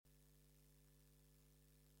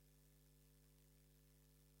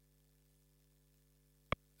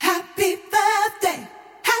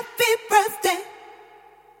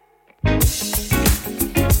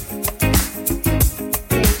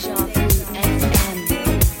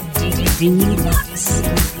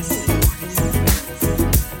Dlux.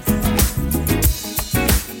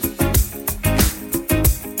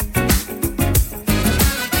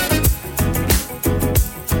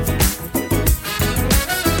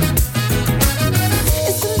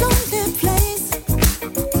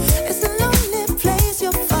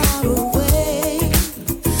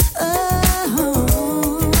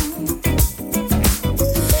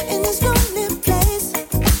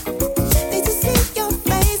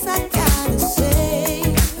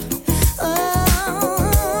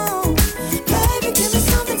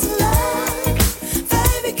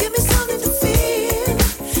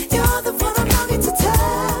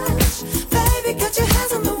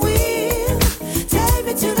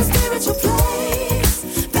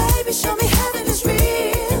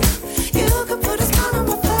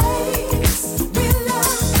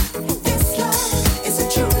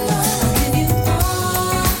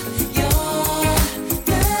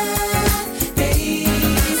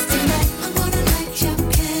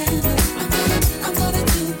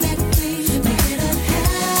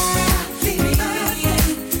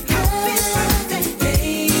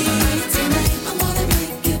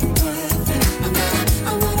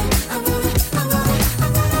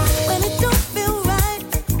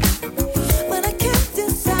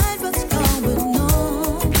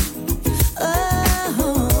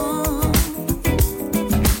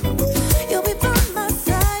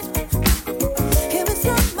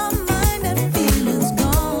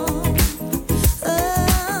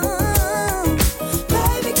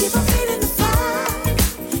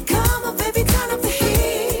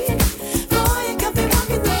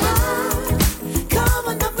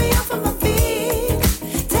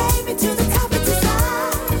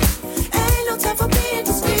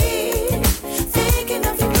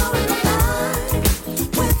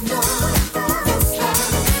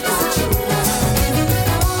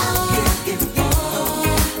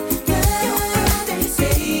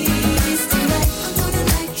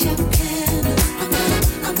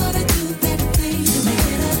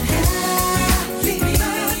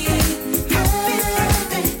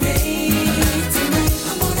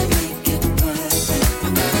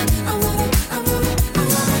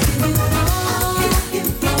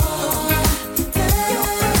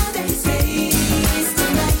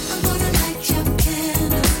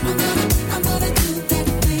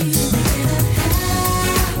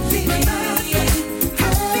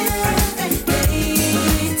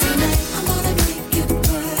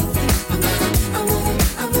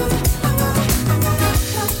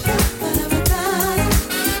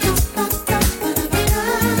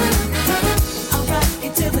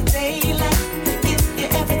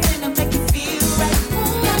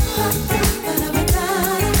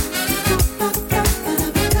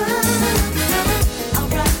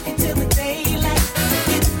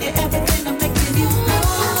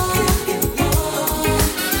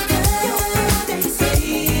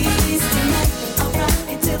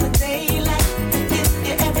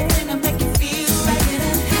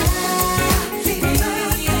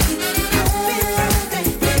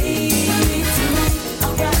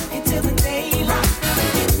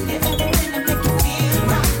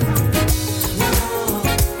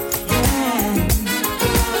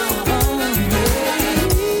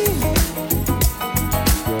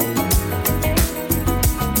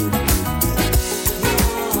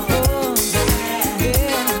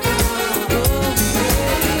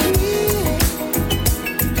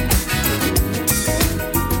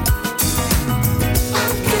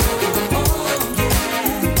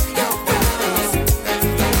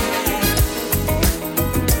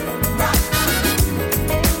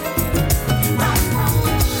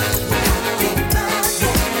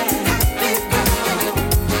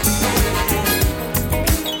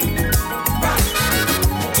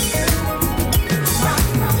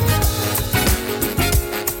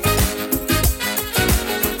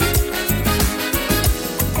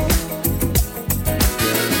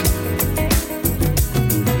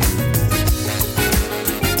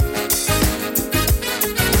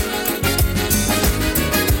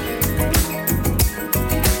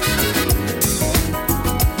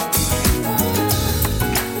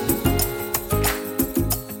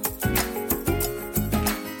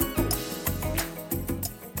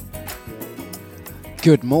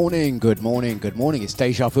 Good morning, good morning, good morning. It's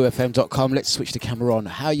dejavufm.com. Let's switch the camera on.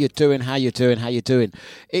 How you doing? How you doing? How you doing?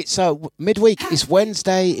 It's midweek. It's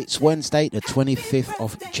Wednesday. It's Wednesday, the 25th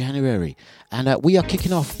of January. And we are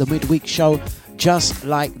kicking off the midweek show just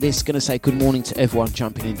like this. Going to say good morning to everyone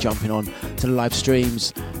jumping in, jumping on to the live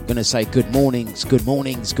streams. Going to say good mornings, good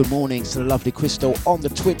mornings, good mornings to the lovely Crystal on the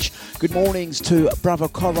Twitch. Good mornings to Brother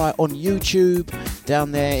Korai on YouTube.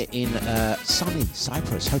 down there in sunny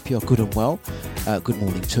Cyprus. Hope you're good and well. Good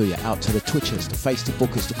morning to you. Out to the Twitchers, the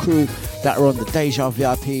Facebookers, the crew that are on the Deja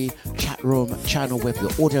VIP chat room channel, whether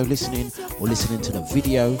you're audio listening or listening to the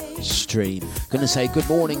video stream. Gonna say good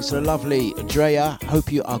mornings to the lovely Drea. Hope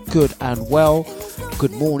you are good and well.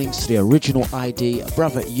 Good mornings to the original ID,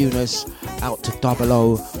 Brother Eunice. Out to Double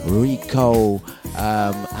O, Rico,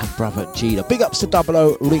 and Brother Gina. Big ups to Double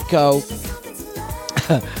O, Rico.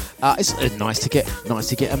 It's nice to get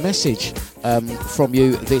a message from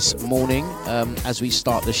you this morning as we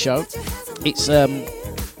start the show. It's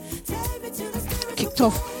kicked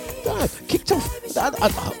off.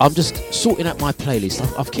 I'm just sorting out my playlist.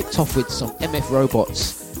 I've kicked off with some MF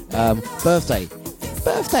Robots birthdays.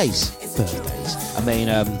 I mean,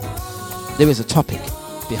 there is a topic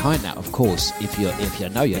behind that, of course. If you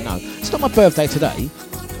know, you know. It's not my birthday today,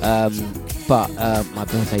 but my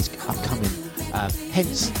birthday's upcoming.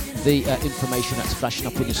 Hence the information that's flashing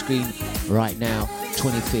up on your screen right now.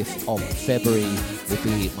 25th of February will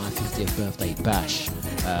be my 50th birthday bash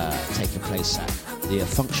taking place at the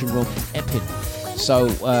function room in Epping. So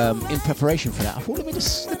in preparation for that, I thought let me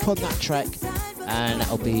just slip on that track, and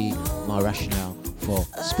that'll be my rationale for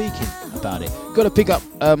speaking about it. Got to pick up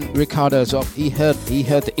Ricardo as well. He heard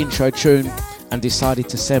the intro tune and decided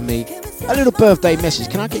to send me a little birthday message.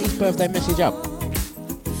 Can I get his birthday message up?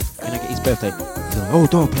 Can I get his birthday? Oh,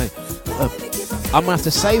 don't play. I'm gonna have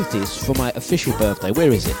to save this for my official birthday.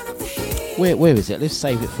 Where is it? Where is it? Let's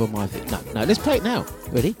save it for my. No. Let's play it now.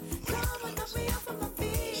 Ready?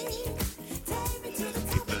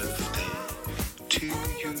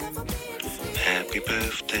 Happy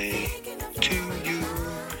birthday to you.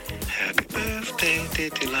 Happy birthday,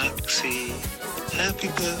 Dlux. Happy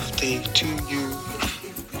birthday to you.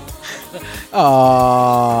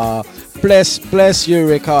 Ah, bless you,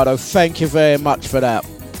 Ricardo. Thank you very much for that.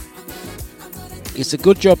 It's a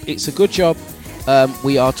good job.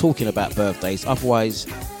 We are talking about birthdays. Otherwise,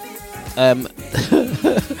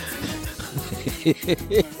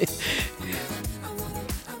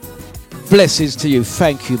 blessings to you.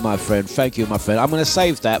 Thank you, my friend. I'm going to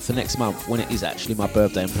save that for next month when it is actually my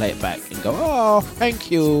birthday and play it back and go, oh,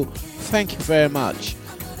 thank you very much.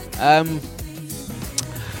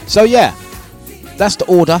 So yeah, that's the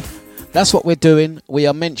order. That's what we're doing. We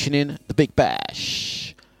are mentioning the Big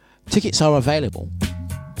Bash. Tickets are available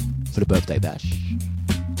for the birthday bash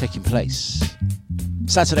taking place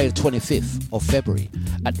Saturday the 25th of February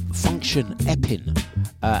at Function Epping,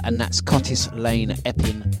 and that's Cottis Lane,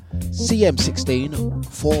 Epping, CM16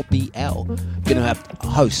 4BL. Gonna have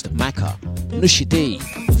host Macca, Nushi D,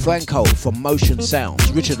 Franco from Motion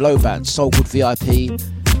Sounds, Richard Loban, Soul Good VIP,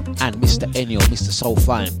 and Mr. Ennio, Mr. Soul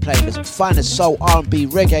Fine, playing the finest soul, R&B,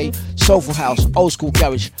 reggae, soulful house, old school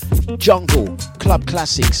garage, jungle, club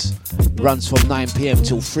classics. Runs from 9 p.m.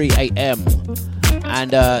 till 3 a.m.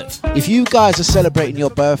 And if you guys are celebrating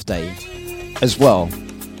your birthday as well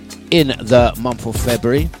in the month of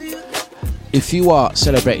February, if you are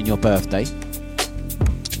celebrating your birthday,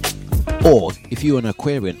 or if you're an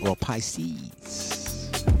Aquarian or a Pisces,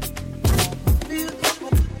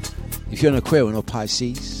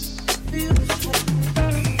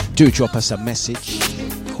 do drop us a message,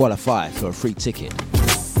 qualify for a free ticket.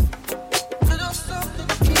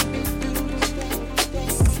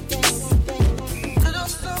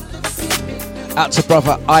 Out to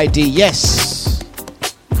brother ID, yes,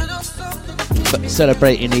 but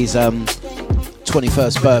celebrating his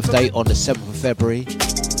 21st birthday on the 7th of February,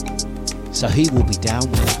 so he will be down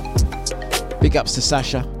there. Big ups to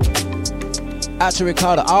Sasha. Out to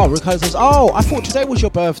Ricardo. Oh, Ricardo says, oh, I thought today was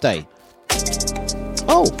your birthday.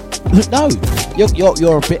 Oh, no,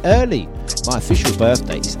 you're a bit early. My official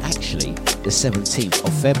birthday is actually the 17th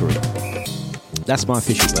of February. That's my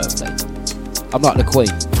official birthday. I'm like the Queen.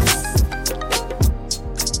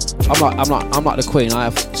 I'm like the Queen. I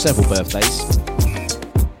have several birthdays,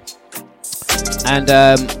 and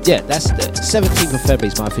yeah, that's the 17th of February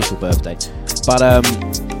is my official birthday. But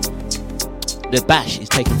the bash is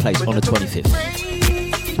taking place on the 25th.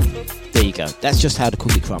 There you go. That's just how the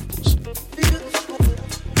cookie crumbles.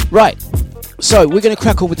 Right. So we're going to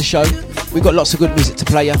crack on with the show. We've got lots of good music to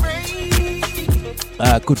play you.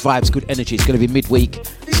 Good vibes, good energy. It's going to be midweek,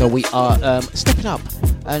 so we are stepping up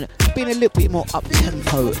and being a little bit more up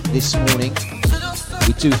tempo this morning.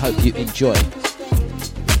 We do hope you enjoy.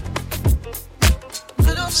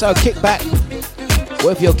 So kick back,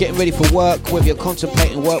 whether you're getting ready for work, whether you're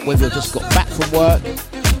contemplating work, whether you've just got back from work,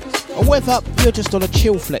 or whether you're just on a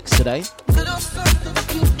chill flex today.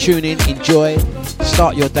 Tune in, enjoy,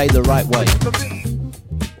 start your day the right way.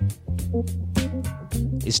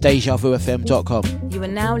 It's dejavufm.com. You are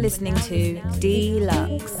now listening to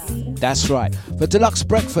Dlux. That's right. The Dlux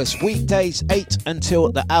Breakfast, weekdays 8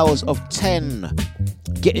 until the hours of 10.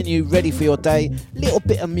 Getting you ready for your day. Little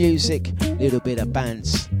bit of music, little bit of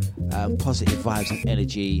bounce, positive vibes and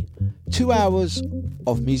energy. 2 hours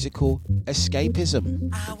of musical escapism.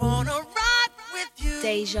 I wanna rock with you.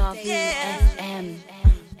 Dejavufm.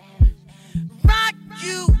 Rock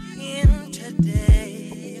you in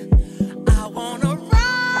today. I wanna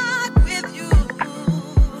rock with you.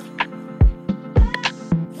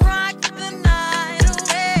 Rock the night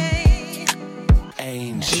away.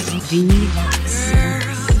 Angel.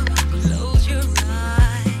 Girl, close your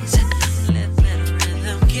eyes. Let that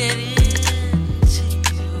rhythm get into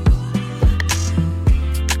you.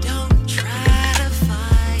 Don't try to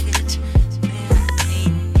fight it. There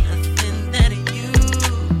ain't nothing that you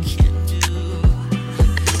can do.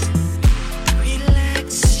 Relax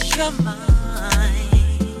your mind.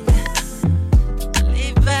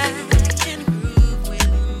 Lay back and groove with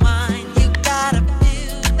mine. You gotta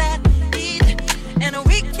feel that heat, and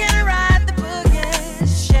we can ride the boogie,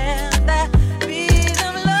 share that beat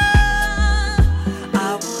of love. I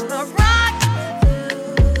wanna rock with you,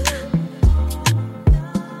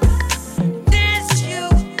 dance you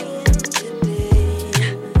in today.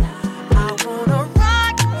 I wanna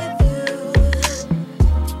rock with you.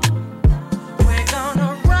 We're gonna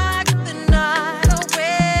rock the night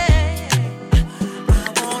away. I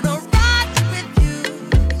wanna rock with you,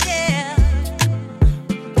 yeah.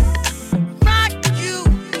 Rock you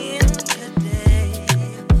in today.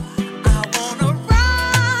 I wanna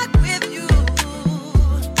rock with you.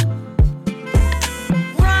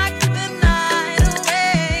 Rock the night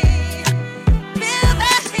away. Feel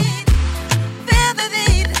the heat, feel the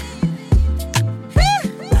beat.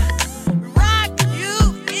 Rock you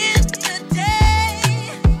in today.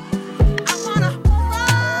 I wanna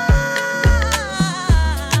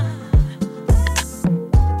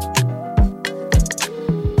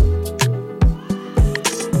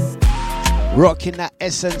Rocking that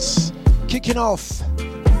essence, kicking off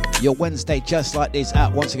your Wednesday just like this.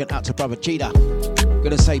 Out once again, out to Brother Cheetah.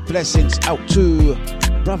 Gonna say blessings out to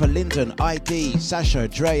Brother Lyndon, ID, Sasha,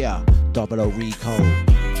 Drea, Double O Rico.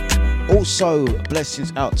 Also,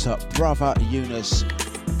 blessings out to Brother Eunice,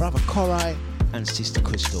 Brother Korai, and Sister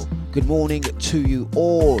Crystal. Good morning to you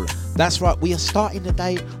all. That's right, we are starting the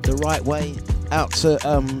day the right way. Out to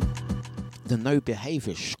the No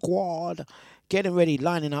Behaviour Squad. Getting ready,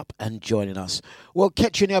 lining up and joining us. We'll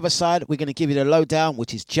catch you on the other side. We're going to give you the lowdown,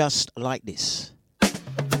 which is just like this.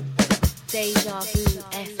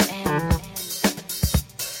 Dejavufm.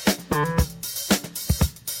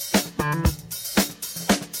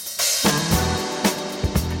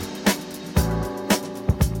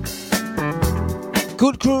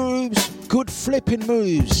 Good grooves, good flipping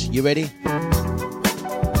moves. You ready?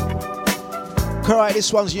 Alright,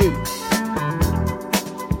 this one's you.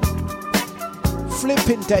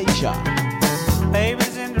 Flipping Deja.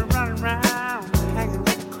 Baby's into running around, hanging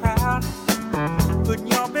with the crowd, putting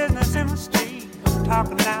your business in the street,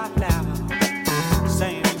 talking out loud,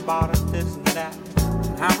 saying you bought her this and that,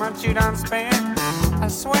 and how much you done spent. I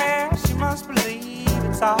swear she must believe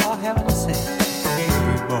it's all heaven sent. Hey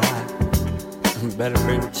boy, better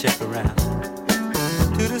bring the chick around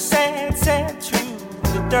to the sad, sad truth,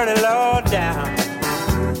 the dirty low down.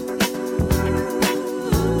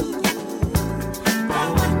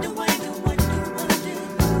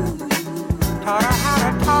 Taught her how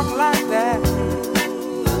to talk like that.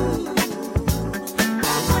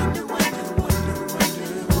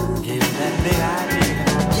 Give her that big idea.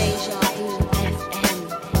 Dejavufm.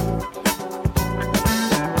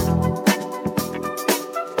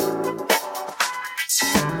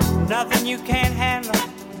 Nothing you can't handle,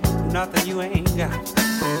 nothing you ain't got.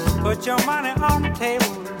 Put your money on the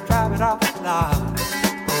table and drive it off the lot.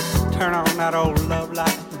 Turn on that old love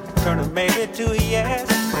light, turn a maybe to a yes.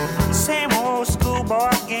 Same old schoolboy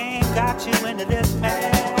game got you into this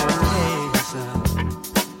mess. Hey, son,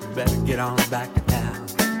 you better get on back to town.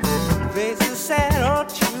 Face the sad old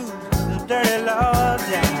truth, the dirty law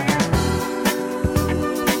down.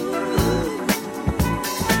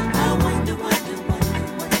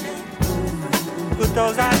 Put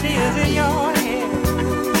those ideas in your head.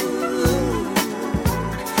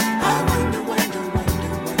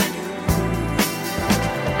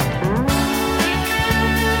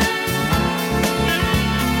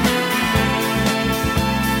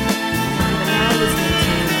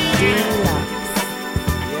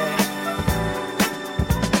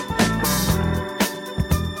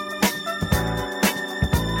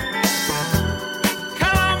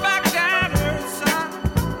 Come on back down to earth, son.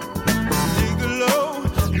 Take a low,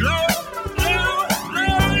 low, low.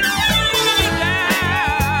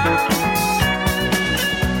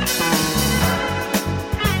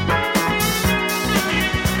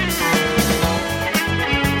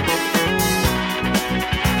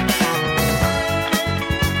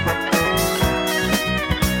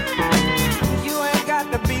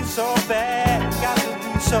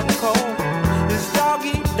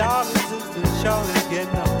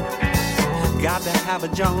 have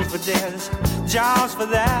a Jones for this, Jones for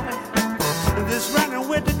that. This running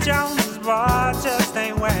with the Joneses, boy, just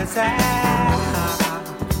ain't where it's at.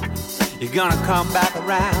 You're gonna come back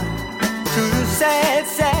around to the sad,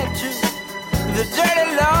 sad truth, the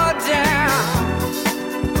dirty low down.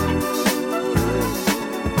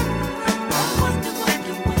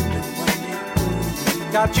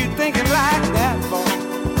 Got you thinking like that, boy.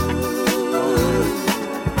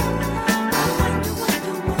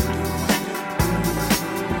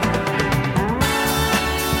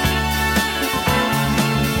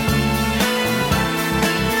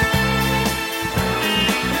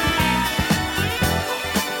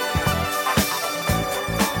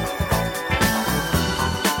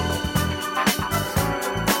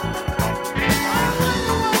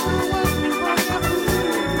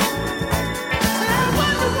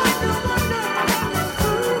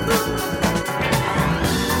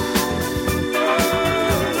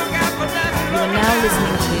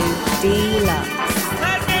 Dlux.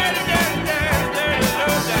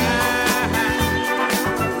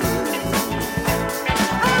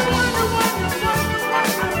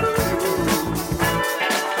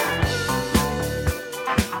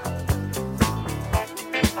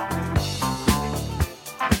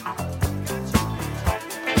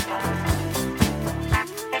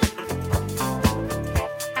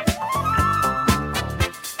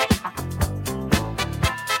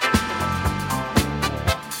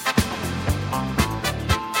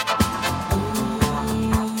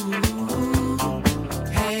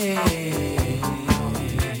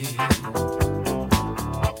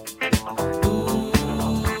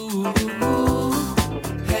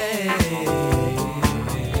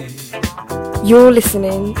 You're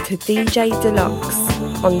listening to DJ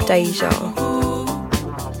Dlux on Deja.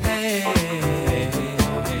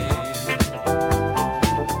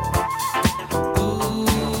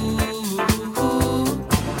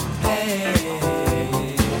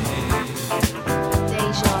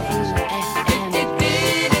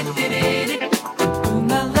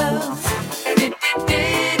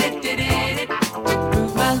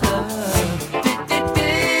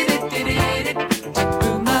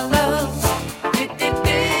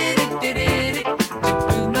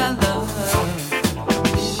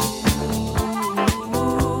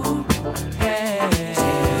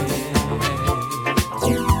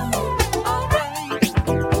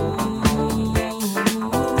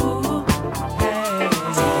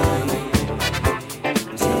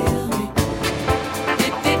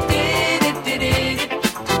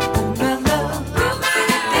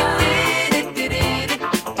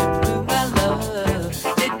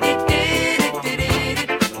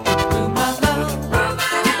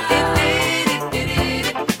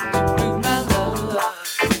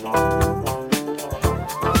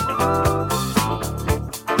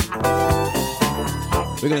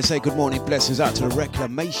 We're going to say good morning, blessings out to the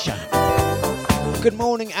Reclamation. Good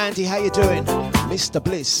morning, Andy, how you doing? Mr.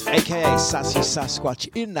 Bliss, aka Sassy Sasquatch,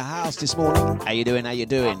 in the house this morning. How you doing, how you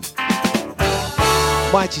doing?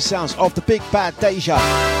 Mighty sounds of the big bad Deja.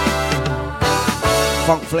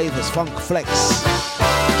 Funk flavors, funk flex.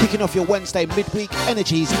 Kicking off your Wednesday midweek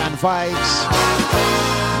energies and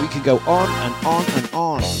vibes. We can go on and on and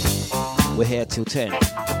on. We're here till 10.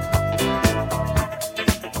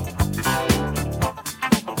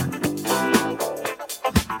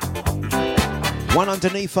 One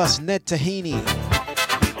underneath us, Ned Tahini.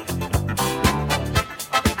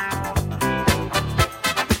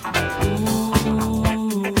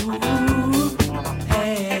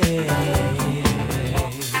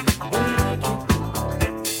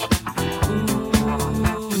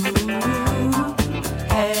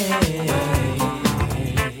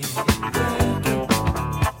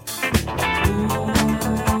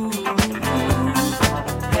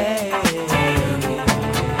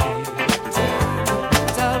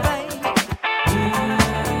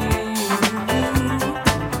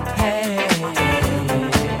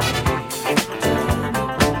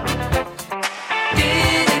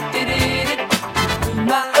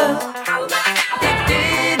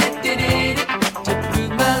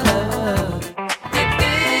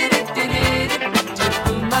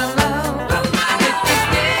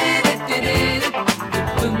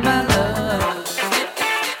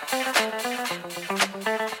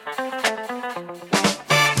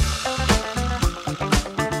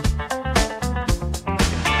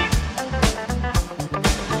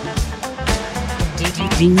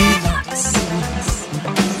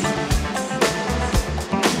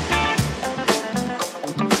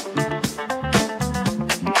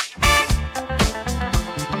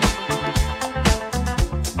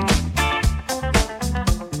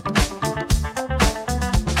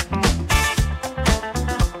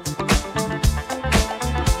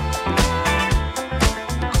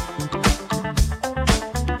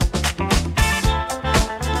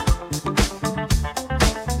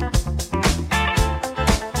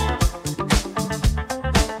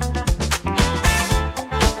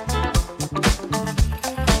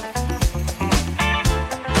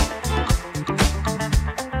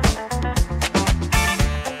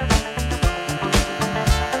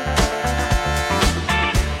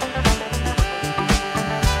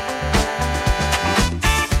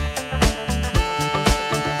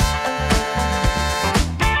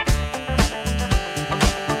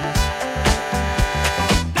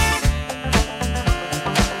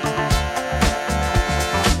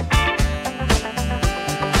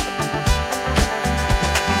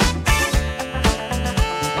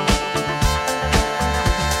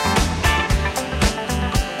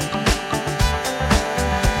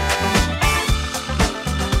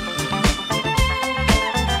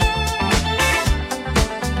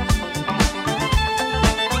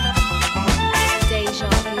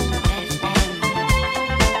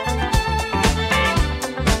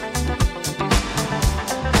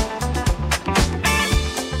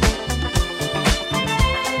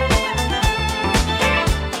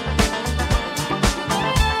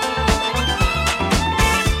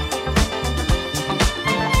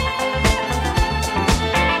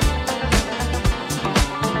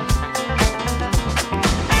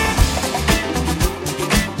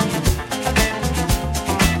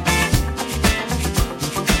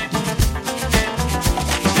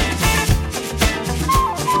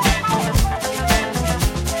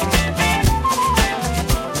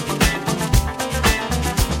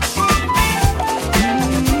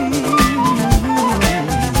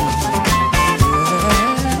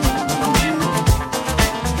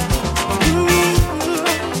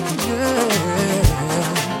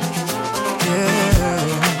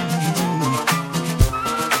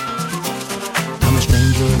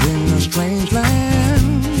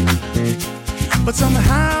 but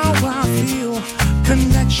somehow I feel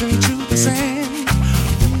connection to the sand.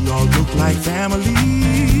 We all look like family.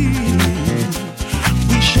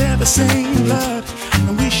 We share the same blood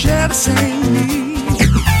and we share the same need.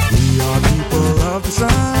 We are people of the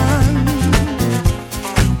sun.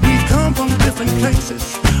 We come from different places,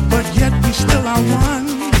 but yet we still are one.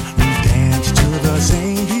 We dance to the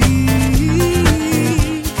same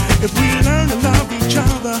beat. If we learn to love each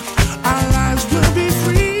other, our lives will be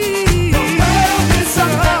free. The world is a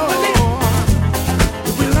family.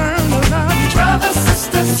 If we learn to love each other, brothers,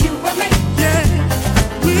 sisters, you and me. Yeah,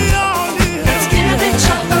 we all live. Let's give each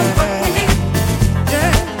other what we need.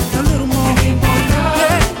 Yeah, a little more. We need more love,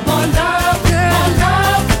 yeah. More love, yeah. More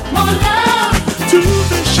love, more love. Two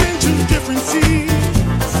fish in two different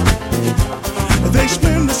seas. They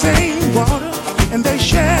swim the same water and they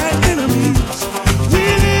share enemies. We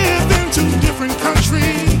live in two different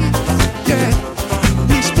countries. Yeah,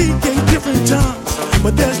 we speak in different tongues,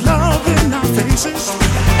 but there's love in our faces.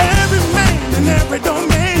 Every man in every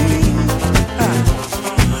domain,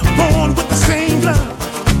 born with the same blood,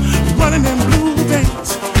 running in blue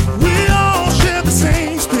veins. We all share the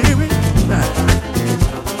same spirit.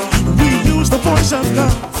 We use the voice of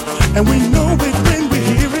love, and we know it when we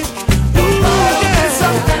hear it. Ooh, yeah. It's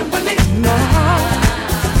a family. No,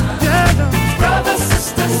 yeah, no. Brothers,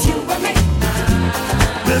 sisters, you and me.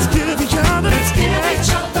 Let's give each other. Let's give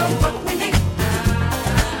each other what we need.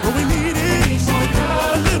 What we need is more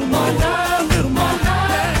love, a little more love, a little more love,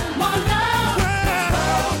 yeah. More love.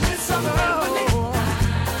 Well, it's a family.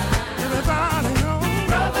 Everybody knows.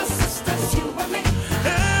 Brothers, sisters, you and me.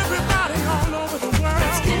 Everybody all over the world.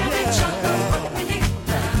 Let's give each other what we need.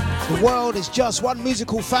 The world is just one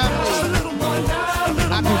musical family. A little more love, a little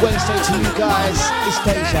Happy Wednesday to you guys. It's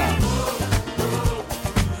Deja.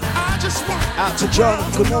 I just want Out to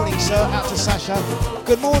John. Good morning, sir. Out to Sasha.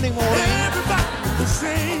 Good morning, morning. everybody the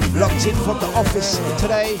same thing. Locked in from the office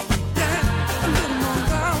today. Yeah, a little more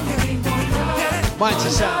love, yeah. Mighty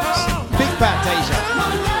Sounds. Big Bad Deja.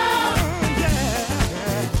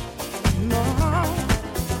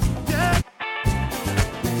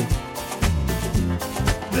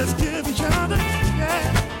 Let's give each other,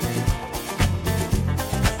 yeah.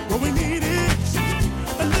 What we need is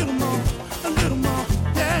a little more,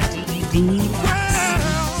 yeah.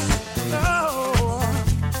 Well, oh,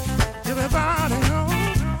 everybody knows.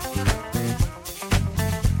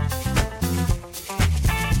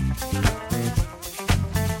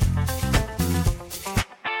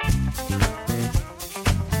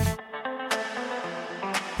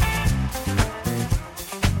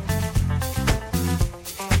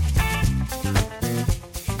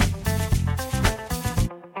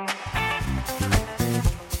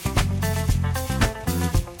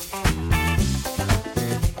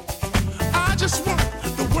 I just want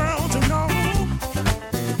the world to know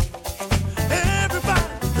everybody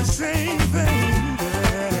the same thing.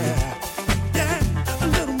 Yeah, yeah, a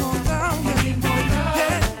little more love, yeah. More love,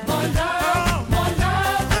 yeah. More love, more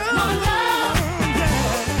love, more love, yeah.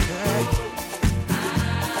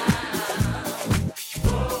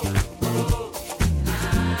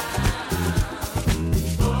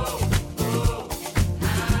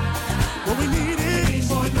 What we need is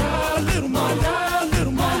more love, a little more love, a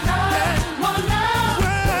little more love, yeah. More love.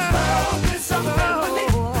 Well, it's a family.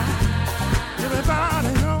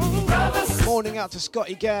 Everybody knows. Brothers, Morning out to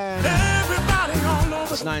Scotty Gang. everybody all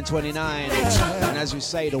over. It's 9:29. And as we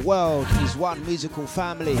say, the world is one musical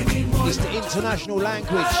family. It's the international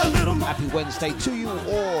language. Happy Wednesday to you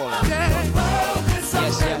all.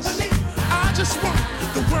 Yes, yes. I just want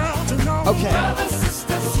the world to know. Okay. Brothers,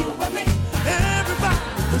 sisters, you and me. Everybody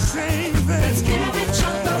the same thing. Let's give each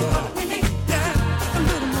other what we need. Yeah, a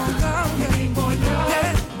little more love. Yeah, more love.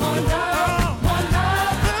 Yeah, more love. More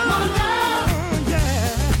love. More love.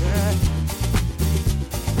 Yeah.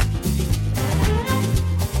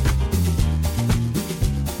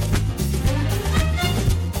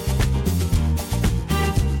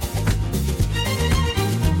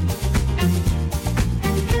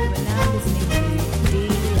 We're now listening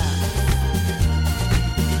to Dlux.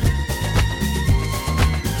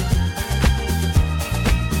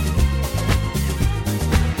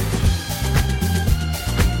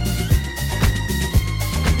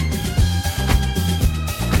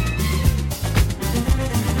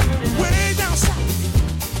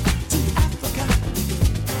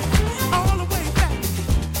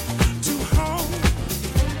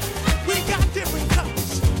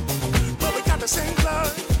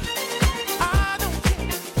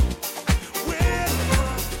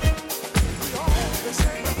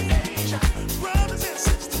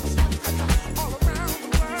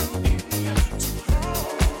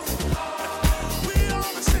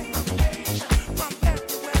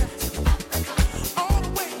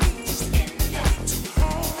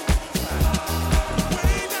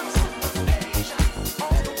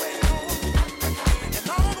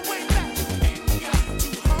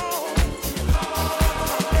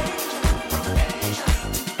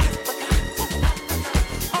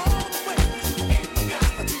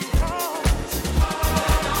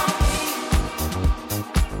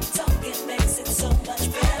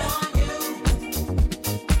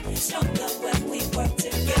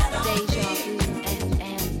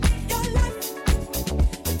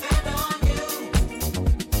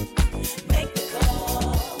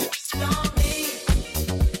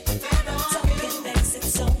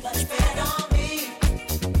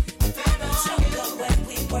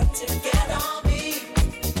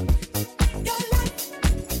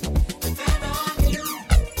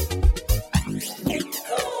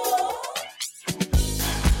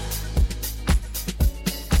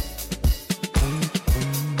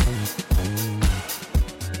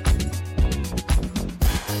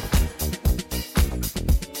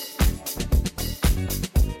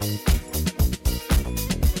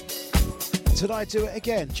 Did I do it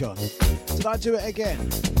again, John? Did I do it again?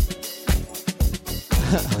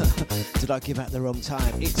 Did I give out the wrong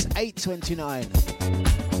time? It's 8:29.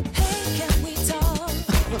 Hey, can we talk?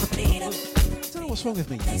 I don't know what's wrong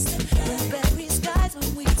with me. Blueberry skies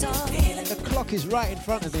when we talk. The clock is right in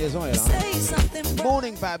front of me as well, you know. Say something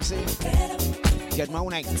Morning, Babsy. Good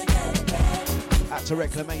morning. Out to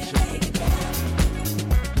Reclamation.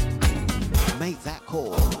 Make that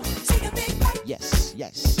call. Yes,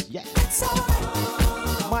 yes, yes.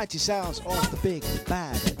 Mighty sounds of the big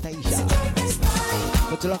bad Deja.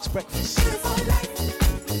 For Dlux breakfast.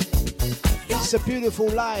 It's a beautiful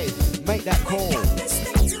life. Make that call.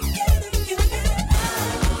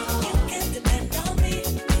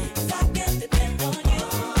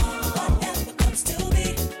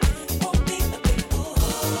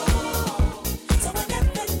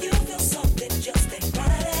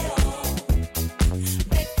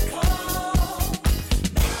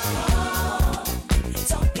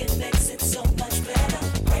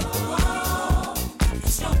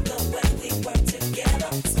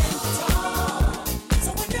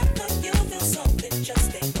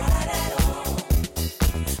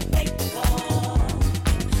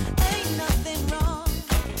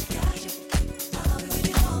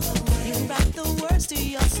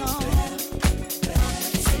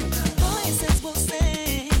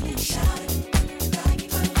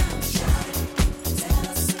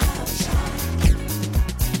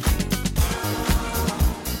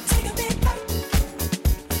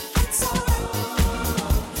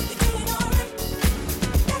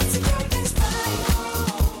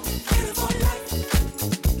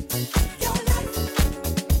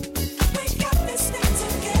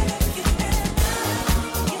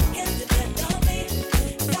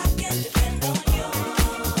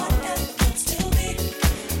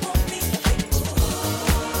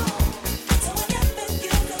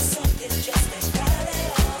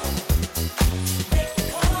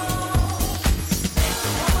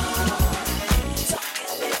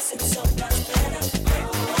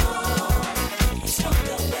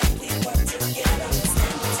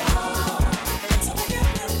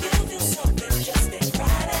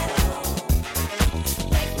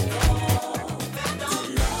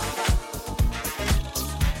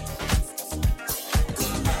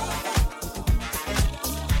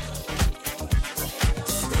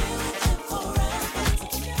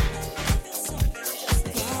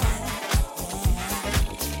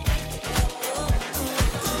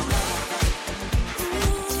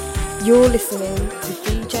 You're listening to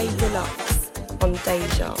DJ Dlux on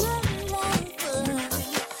Deja.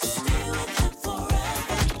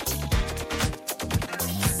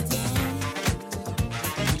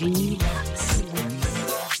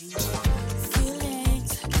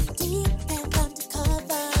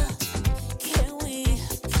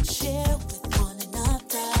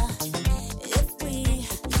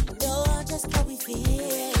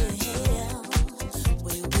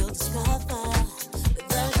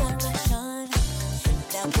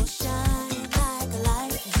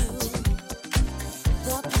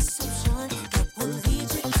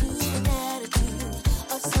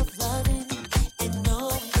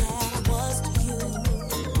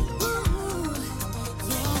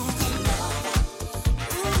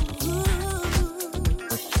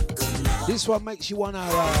 This one makes you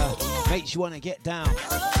wanna get down.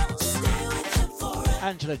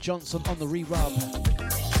 Angela Johnson on the re-rub.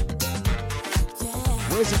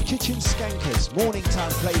 Where's the kitchen skankers? Morning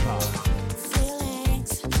time flavour.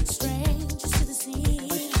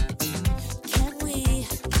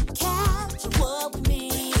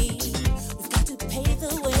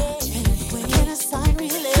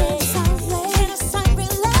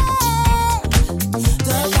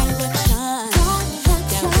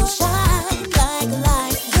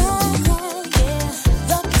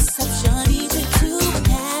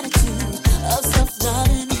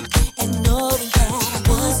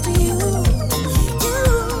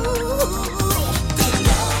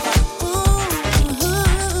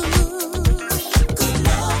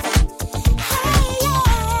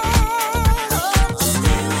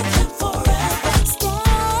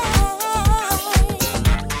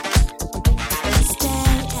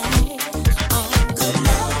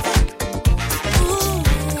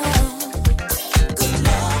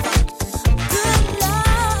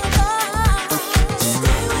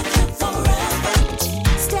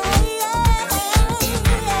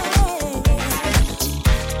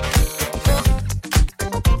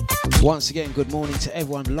 Once again, good morning to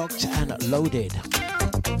everyone locked and loaded.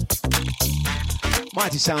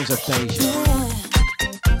 Mighty sounds of Deja.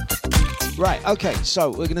 Right, okay, so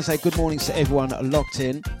we're going to say good mornings to everyone locked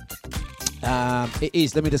in. It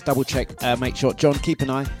is. Let me just double check. Make sure. John, keep an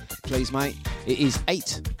eye, please, mate. It is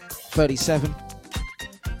 8:37.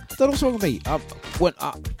 Don't know what's wrong with me.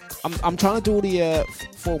 I'm trying to do all the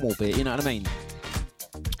formal bit. You know what I mean?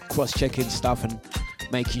 Cross-checking stuff and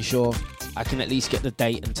making sure I can at least get the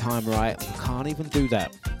date and time right. I can't even do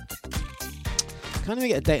that. Can't even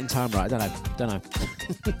get a date and time right. I don't know.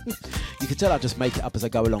 You can tell I just make it up as I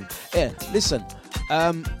go along. Yeah, listen.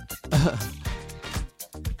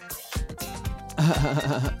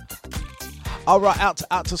 All right,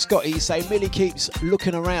 out to Scotty. He's saying Millie keeps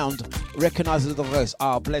looking around, recognises the voice.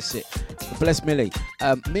 Ah, bless it. Bless Millie.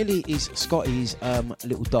 Millie is Scotty's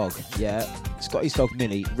little dog. Yeah, Scotty's dog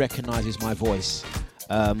Millie recognises my voice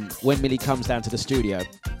when Millie comes down to the studio.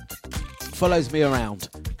 Follows me around,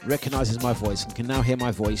 recognises my voice, and can now hear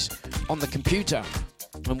my voice on the computer.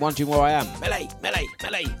 I'm wondering where I am. Millie.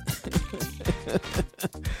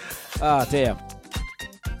 Ah, dear.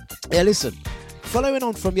 Yeah, listen. Following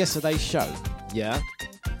on from yesterday's show, yeah.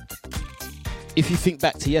 If you think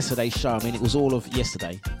back to yesterday's show, I mean, it was all of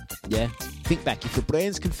yesterday, yeah. Think back. If your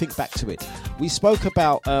brains can think back to it, we spoke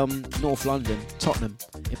about North London, Tottenham,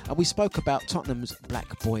 and we spoke about Tottenham's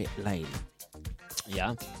Black Boy Lane,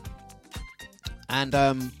 yeah. And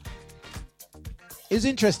it was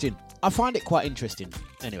interesting. I find it quite interesting.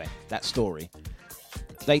 Anyway, that story.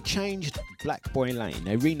 They changed Black Boy Lane.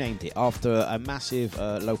 They renamed it after a massive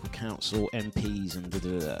local council, MPs, and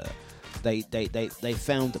they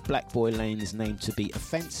found Black Boy Lane's name to be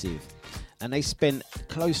offensive, and they spent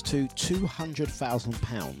close to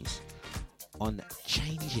 £200,000 on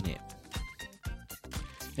changing it.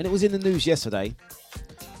 And it was in the news yesterday.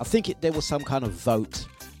 I think there was some kind of vote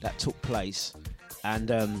that took place,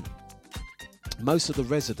 and most of the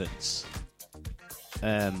residents,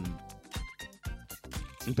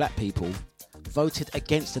 black people, voted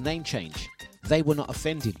against the name change. They were not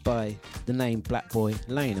offended by the name Black Boy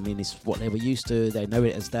Lane. I mean, it's what they were used to. They know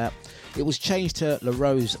it as that. It was changed to La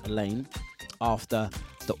Rose Lane after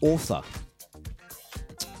the author,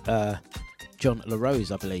 John La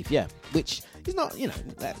Rose, I believe. Yeah, which is not,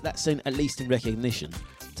 that's at least in recognition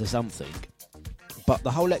to something. But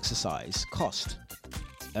the whole exercise cost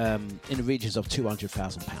in the regions of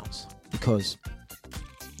 £200,000 because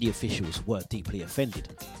the officials were deeply offended.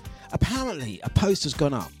 Apparently, a poster's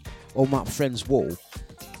gone up on my friend's wall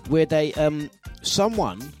where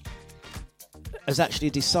someone has actually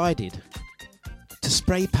decided to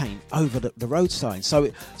spray paint over the road sign. So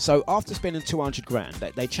after spending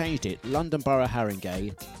 £200,000, they changed it, London Borough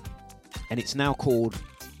Haringey, and it's now called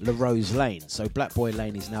La Rose Lane. So Black Boy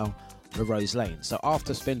Lane is now La Rose Lane. So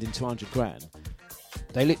after spending £200,000,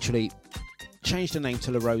 they literally changed the name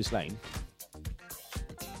to La Rose Lane.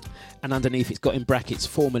 And underneath it's got in brackets,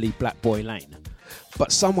 formerly Black Boy Lane.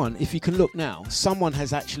 But someone, if you can look now, someone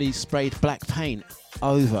has actually sprayed black paint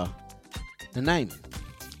over the name,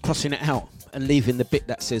 crossing it out and leaving the bit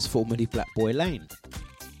that says formerly Black Boy Lane.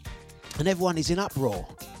 And everyone is in uproar.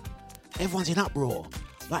 Everyone's in uproar.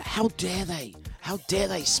 Like, how dare they? How dare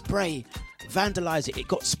they vandalise it? It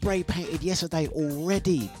got spray painted yesterday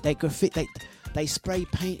already. They spray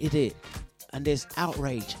painted it. And there's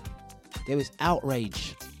outrage. There is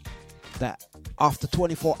outrage that after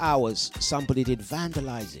 24 hours, somebody did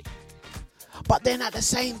vandalise it. But then at the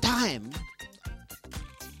same time,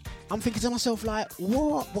 I'm thinking to myself, like,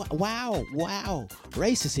 what? Wow.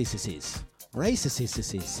 Racist.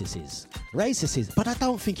 But I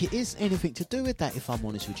don't think it is anything to do with that, if I'm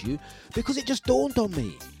honest with you, because it just dawned on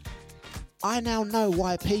me. I now know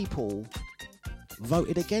why people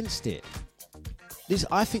voted against it.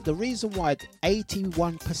 I think the reason why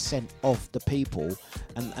 81% of the people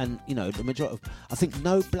and the majority of, I think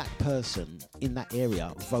no black person in that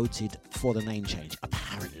area voted for the name change,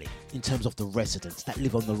 apparently, in terms of the residents that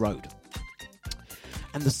live on the road.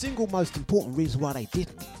 And the single most important reason why they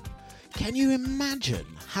didn't, can you imagine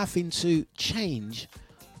having to change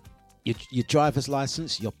your driver's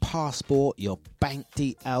license, your passport, your bank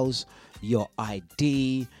details, your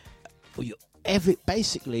ID,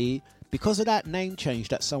 basically, because of that name change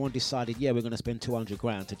that someone decided, we're going to spend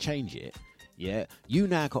 £200,000 to change it, you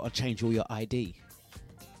now got to change all your ID.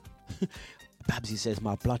 Babsy says,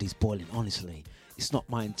 my blood is boiling, honestly. It's not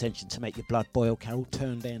my intention to make your blood boil, Carol.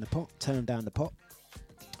 Turn down the pot.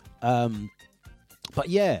 But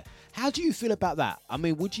yeah, how do you feel about that? I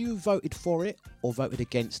mean, would you have voted for it or voted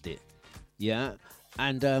against it? Yeah?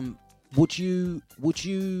 And would you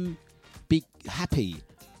be happy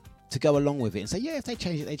to go along with it and say, if they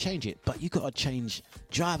change it, they change it. But you got to change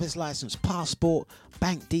driver's license, passport,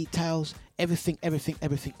 bank details, everything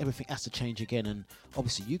has to change again. And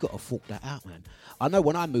obviously you got to fork that out, man. I know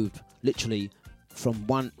when I moved literally from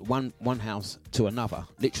one house to another,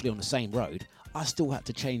 literally on the same road, I still had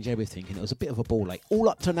to change everything, and it was a bit of a ball ache. All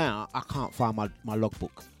up to now, I can't find my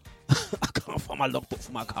logbook. I can't find my logbook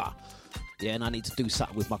for my car. Yeah, and I need to do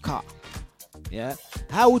something with my car. Yeah.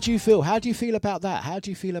 How would you feel? How do you feel about that? How do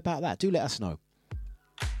you feel about that? Do let us know.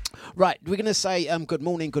 Right, we're going to say good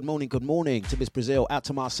morning to Miss Brazil, out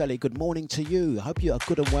to Marcelli. Good morning to you. I hope you are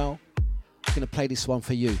good and well. I'm going to play this one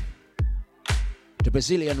for you. The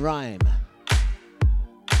Brazilian Rhyme.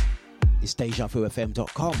 It's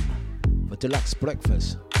dejavufm.com for Dlux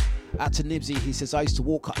breakfast. Out to Nibsy, he says, I used to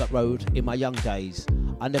walk up that road in my young days.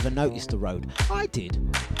 I never noticed the road. I did.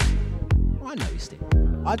 I noticed it.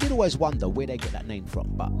 I did always wonder where they get that name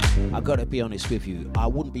from, but I gotta be honest with you, I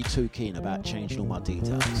wouldn't be too keen about changing all my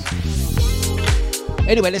details.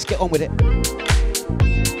 Anyway, let's get on with it.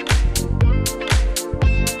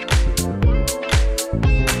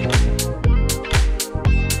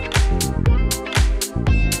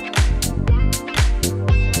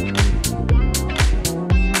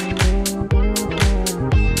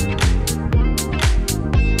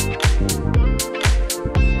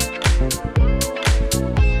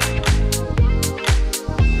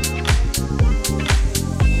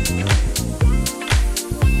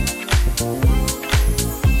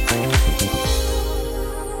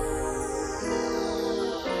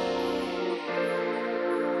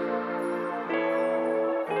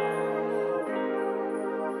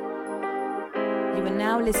 You are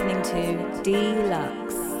now listening to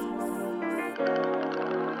Dlux.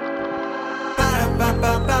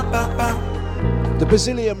 The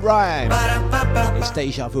Brazilian Rhyme. It's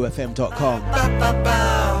dejavufm.com.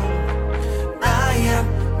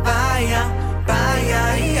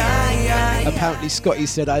 Apparently Scotty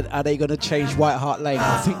said, are they going to change White Hart Lane?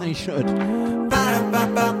 I think they should.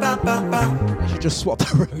 They should just swap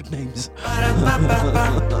the road names.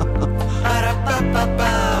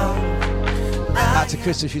 Out to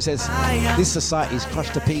Crystal, she says, this society is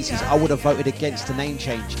crushed to pieces. I would have voted against the name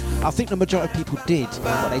change. I think the majority of people did,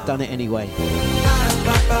 but they done it anyway.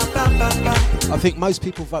 I think most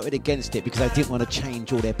people voted against it because they didn't want to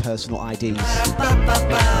change all their personal IDs.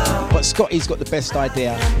 But Scotty's got the best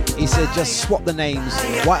idea. He said just swap the names.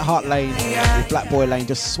 White Hart Lane with Black Boy Lane,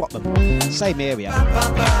 just swap them. Same area.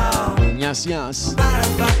 Yes, yes.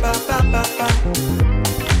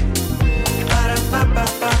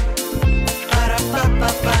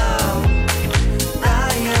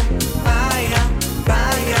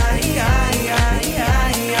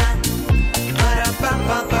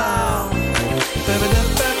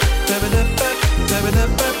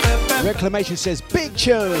 Reclamation says big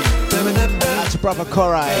tune. That's brother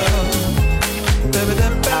Korai.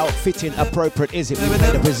 How fitting, appropriate is it? We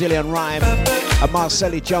play the Brazilian Rhyme. And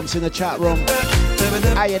Marcelli jumps in the chat room.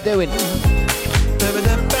 How you doing?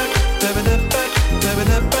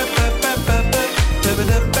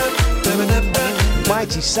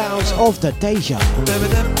 Mighty sounds of the Deja.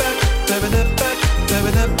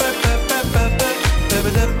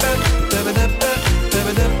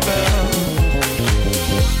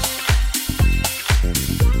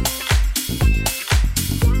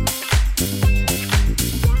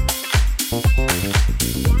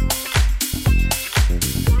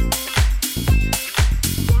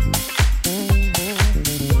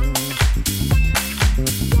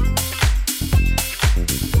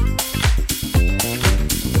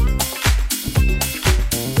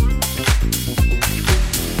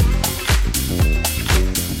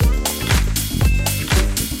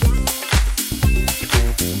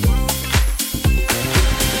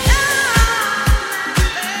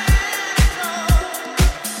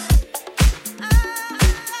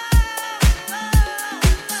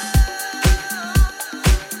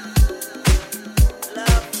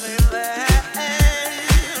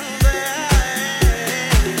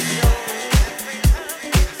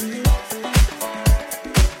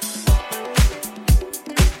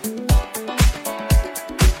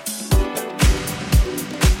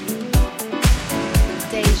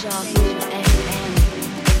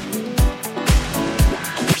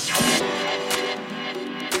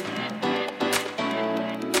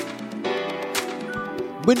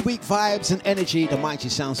 Midweek vibes and energy, the mighty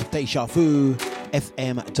sounds of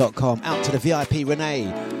dejavufm.com. Out to the VIP Renee,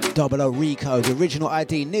 Double O Rico, the original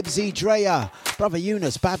ID, Nibsy, Drea, Brother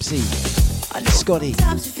Eunice, Babsy, Scotty,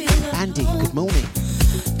 Andy, good morning.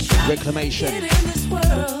 Reclamation,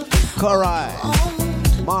 Korai,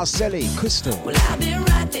 Marcelli, Crystal,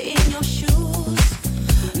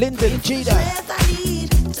 Lyndon, Gita.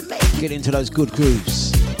 Get into those good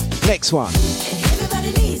grooves. Next one.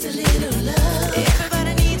 Everybody needs a little love.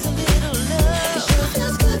 Everybody needs a little love. It sure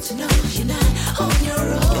feels good to know you're not on your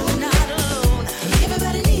own. You're not alone.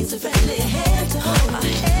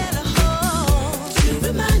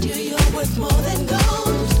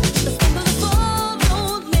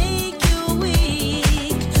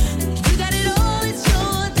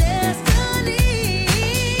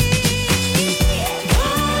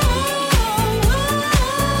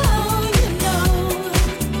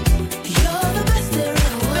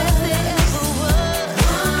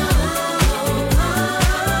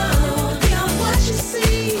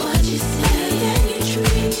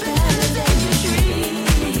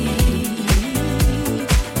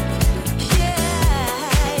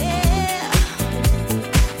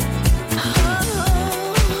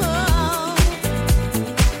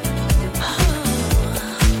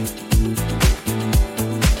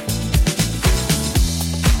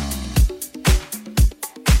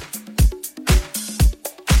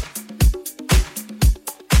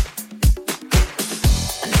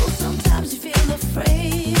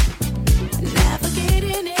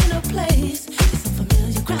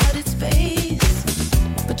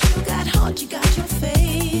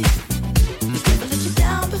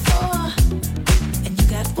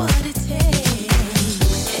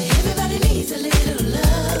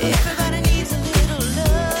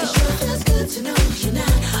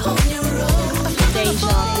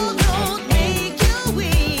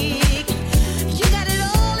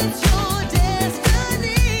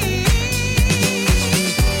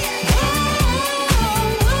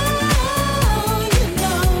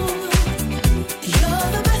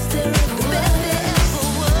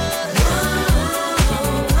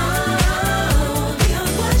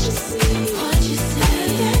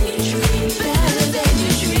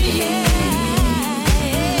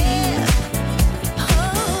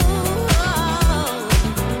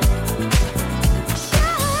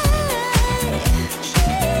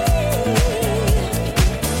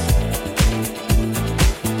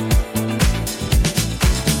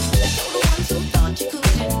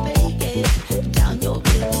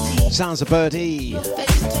 Sounds of Birdie.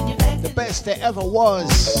 The best there ever was.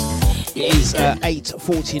 It is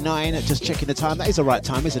 8:49. Just checking the time. That is the right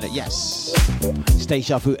time, isn't it? Yes. It's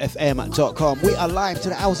dejavufm.com. We are live to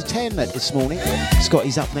the hours of 10 this morning.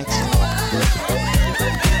 Scotty's up next.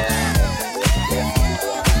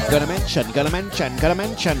 Gonna mention.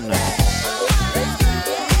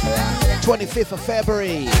 25th of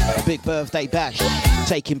February, a big birthday bash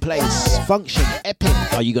taking place. Function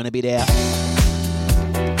epic. Are you gonna be there?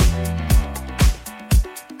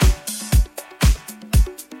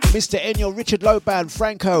 Mr. Ennio, Richard Loban,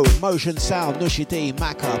 Franco, Motion Sound, Nushi D,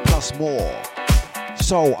 Maka, plus more.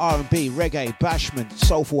 Soul, R&B, reggae, bashment,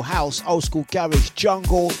 soulful house, old school garage,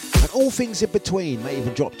 jungle, and all things in between. May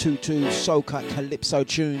even drop tutu, soca, calypso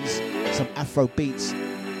tunes, some Afro beats.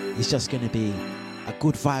 It's just going to be a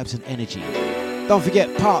good vibes and energy. Don't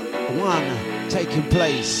forget part 1 taking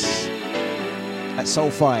place at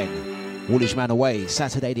Soulfine, Woolwich Manor Way,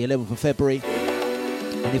 Saturday the 11th of February.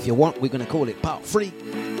 And if you want, we're going to call it part 3.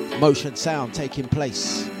 Motion Sound taking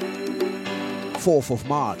place 4th of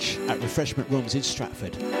March at Refreshment Rooms in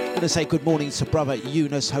Stratford. Going to say good morning to brother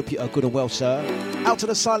Eunice. Hope you are good and well, sir. Out to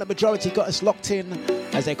the silent majority, got us locked in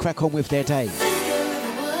as they crack on with their day.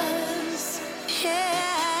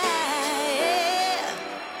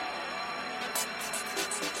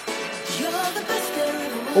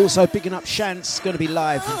 Also bigging up Shantz, going to be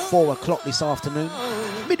live from 4 o'clock this afternoon.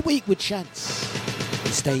 Midweek with Shantz.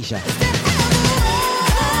 It's Deja.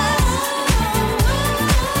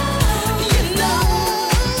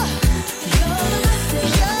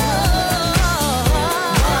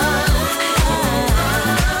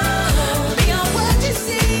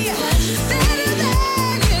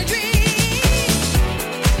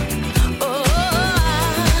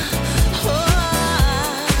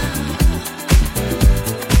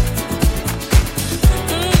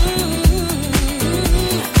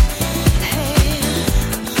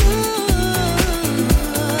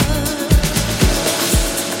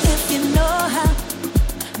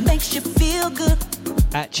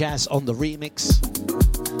 At Jazz on the remix.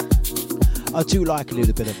 I do like a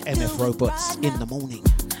little bit of MF Robots in the morning.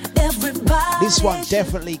 This one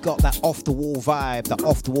definitely got that off the wall vibe, that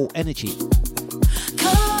off the wall energy.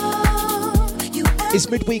 It's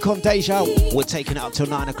midweek on Deja. We're taking it up till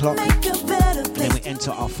 9 o'clock. And then we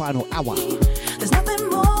enter our final hour.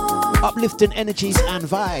 Uplifting energies and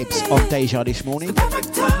vibes on Deja this morning.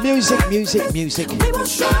 Music.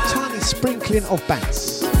 Tiny sprinkling of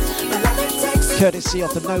bands. Courtesy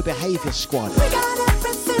of the No Behaviour Squad.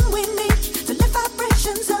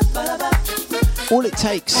 All it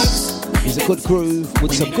takes is a good groove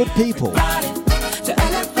with some good people.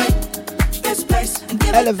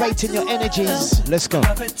 Elevating your energies. Let's go.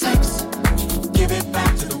 Give it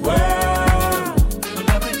back to the world.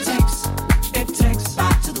 Whatever it takes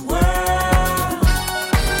back to the world.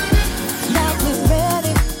 Now we're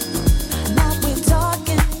ready. Now we're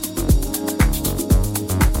talking.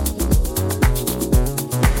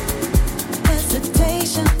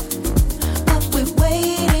 Hesitation, what we're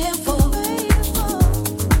waiting for.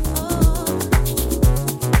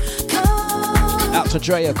 Out to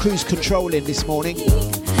Drea, cruise controlling this morning.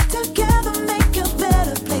 Together make a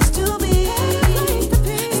better place to be.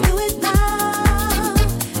 Let's do it now.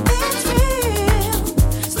 It's real.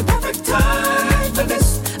 It's the perfect time for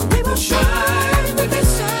this. We will shine with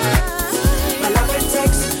this. Whatever it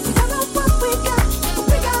takes. We don't know what we got, but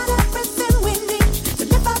we got everything we need to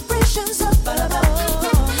lift vibrations up.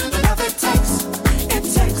 Whatever it takes.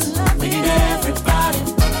 We need everybody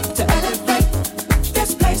to elevate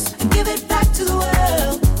this place and give it back to the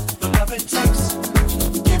world. whatever it takes.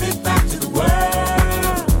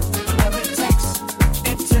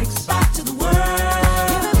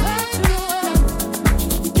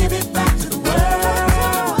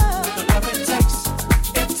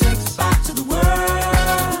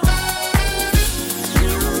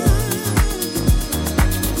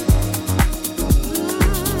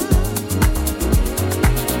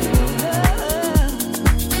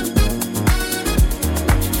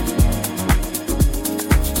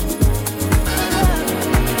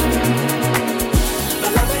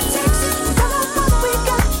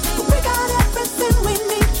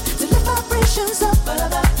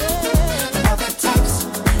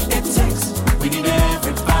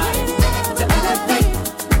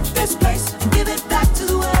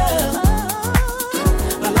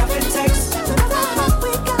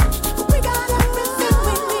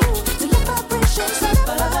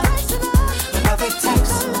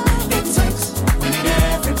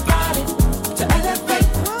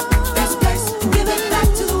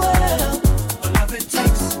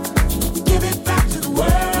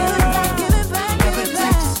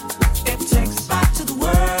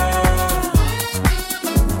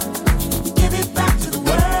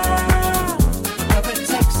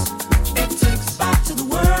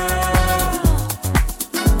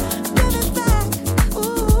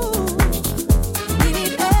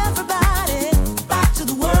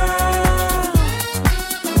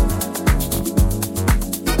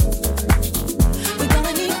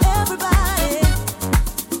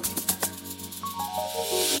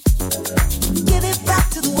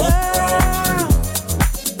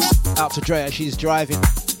 Out to Drea, she's driving.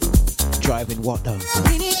 Driving what though?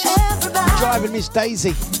 We need everybody. Driving Miss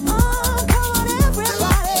Daisy. Oh, come on,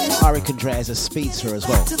 everybody. I reckon Drea's a speedster as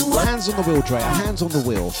well. Hands on the wheel, Drea, hands on the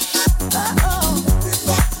wheel.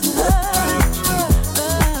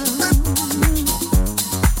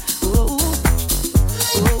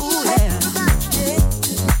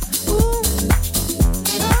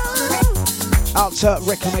 Out to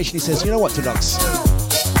Reclamation, he says, you know what, Dlux?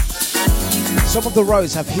 Some of the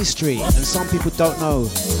roads have history and some people don't know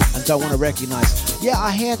and don't want to recognise. Yeah,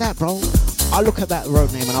 I hear that, bro. I look at that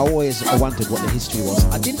road name and I always wondered what the history was.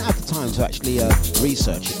 I didn't have the time to actually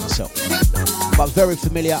research it myself. But very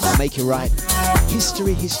familiar, I'll make it right.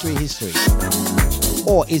 History, history, history.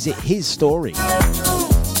 Or is it his story?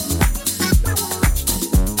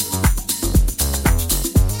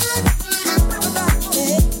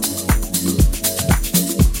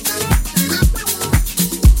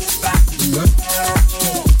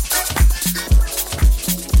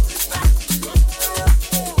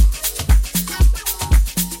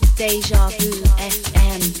 Deja Vu FM.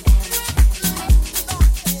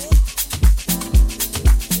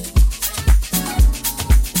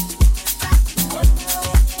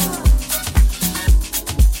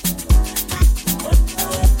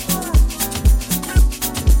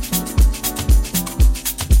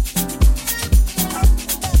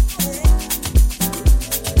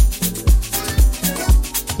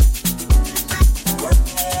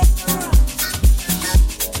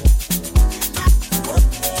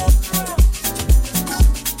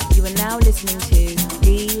 Listening to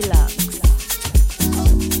Dlux.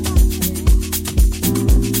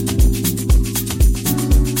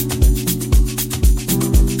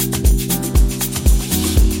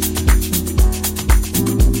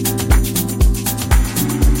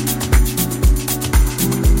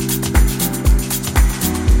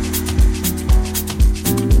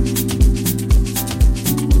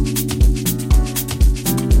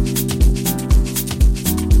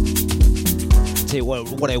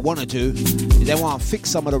 What they want to do is they want to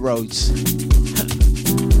fix some of the roads.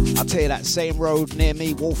 I'll tell you, that same road near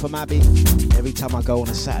me, Waltham Abbey, every time I go on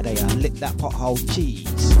a Saturday, I lick that pothole.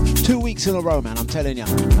 Jeez. 2 weeks in a row, man, I'm telling you.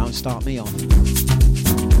 Don't start me on.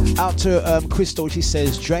 Out to Crystal, she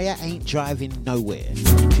says, Drea ain't driving nowhere.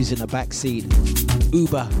 She's in the back seat.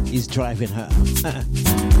 Uber is driving her.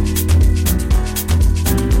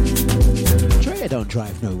 Drea don't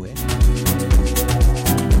drive nowhere.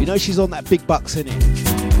 You know she's on that big bucks, innit?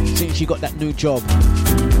 Since she got that new job.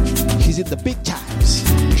 She's in the big times.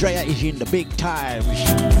 Drea is in the big times.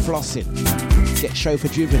 Flossing. Get chauffeur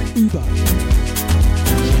driven Uber.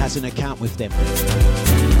 She has an account with them.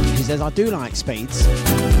 She says, I do like speeds.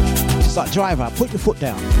 She's like, driver, put your foot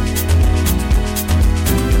down.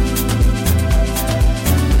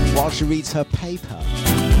 While she reads her paper.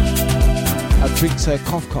 And drinks her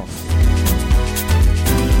cough.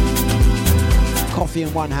 Coffee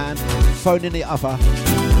in one hand, phone in the other.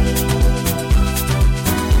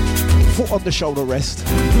 Foot on the shoulder rest.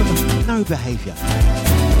 No behaviour.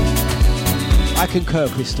 I concur,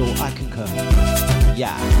 Crystal, I concur.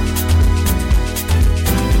 Yeah.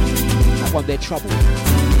 That one, they're trouble.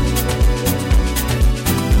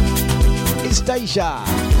 It's Deja,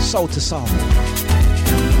 soul to soul.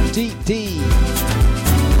 Deep D.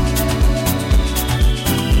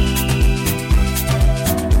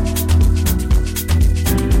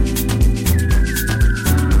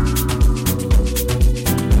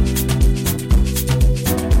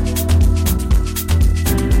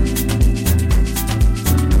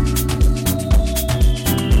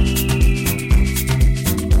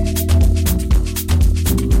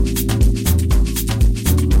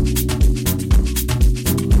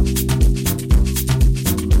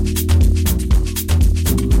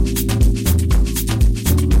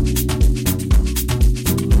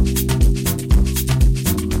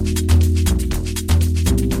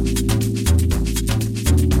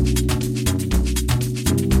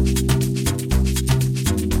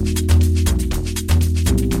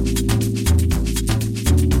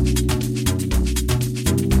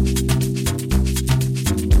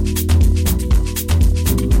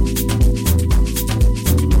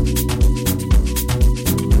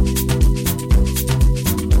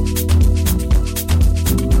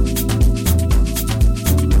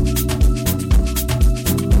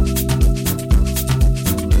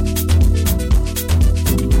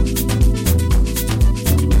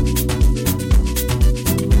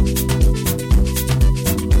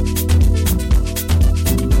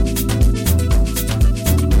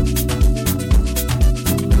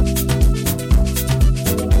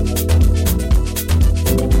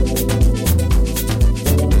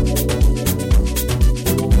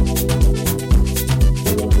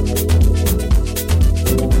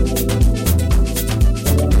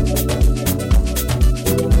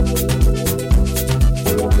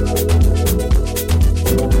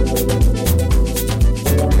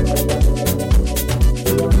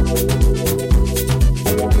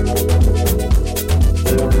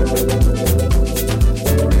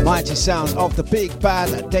 sound of the big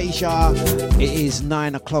band Deja. It is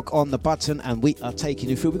 9 o'clock on the button and we are taking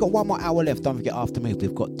you through. We've got 1 more hour left. Don't forget, after me,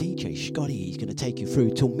 we've got DJ Scotty. He's going to take you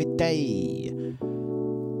through till midday.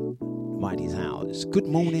 Mighty's house. Good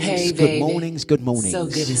mornings, hey, good baby. mornings, good mornings. So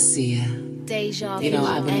good to see you. Deja. You know,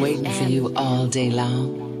 I've been waiting for you all day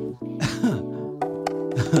long.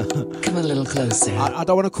 Come a little closer. I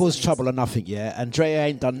don't want to cause trouble or nothing, yeah. Andrea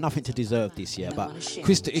ain't done nothing to deserve this, yeah. But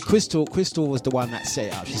Crystal was the one that set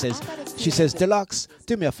it up. She says, Deluxe,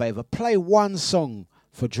 do me a favor, play one song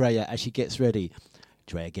for Drea as she gets ready.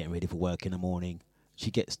 Drea getting ready for work in the morning.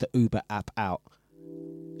 She gets the Uber app out.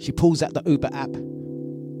 She pulls out the Uber app,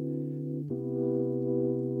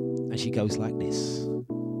 and she goes like this.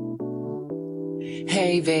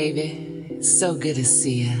 Hey, baby, so good to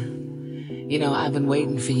see you. You know, I've been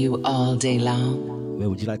waiting for you all day long. Where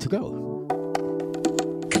would you like to go?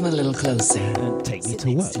 Come a little closer. And take me Sit to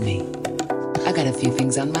next work. to me. I got a few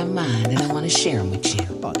things on my mind and I want to share them with you.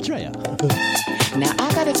 Oh, Drea. Now,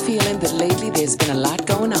 I got a feeling that lately there's been a lot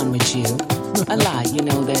going on with you. A lot, you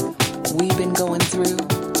know, that we've been going through.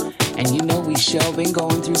 And you know we sure been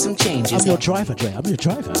going through some changes. I'm your driver, Drea. I'm your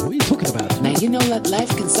driver. What are you talking about? Now, you know that life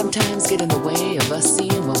can sometimes get in the way of us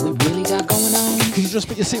seeing what we really got going on. Can you just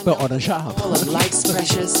put your seatbelt on and shut up? All of life's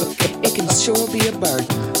precious. It can sure be a burden,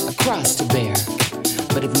 a cross to bear.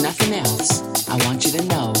 But if nothing else, I want you to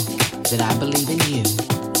know that I believe in you.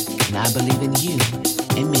 And I believe in you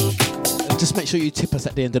and me. Just make sure you tip us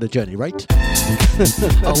at the end of the journey, right?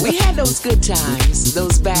 Oh, we had those good times,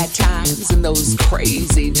 those bad times, and those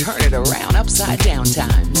crazy turn it around, upside down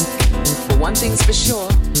times. But one thing's for sure,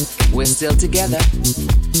 we're still together,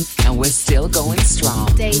 and we're still going strong.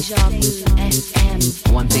 Deja Vu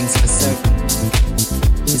FM. One thing's for certain,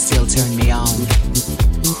 you still turn me on.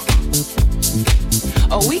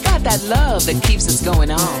 Oh, we got that love that keeps us going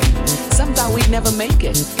on. Some thought we'd never make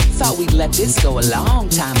it, thought we'd let this go a long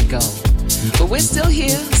time ago. But we're still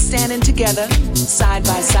here, standing together, side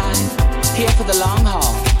by side, here for the long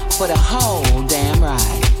haul, for the whole damn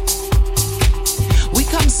ride. We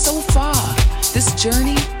come so far, this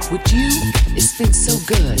journey with you, it's been so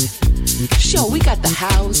good. Sure, we got the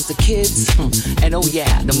house, the kids, and oh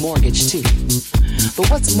yeah, the mortgage too. But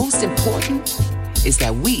what's most important is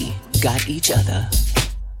that we got each other.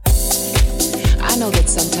 I know that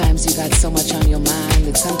sometimes you got so much on your mind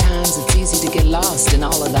that sometimes it's easy to get lost in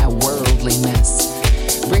all of that worldly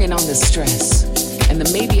mess, bringing on the stress, and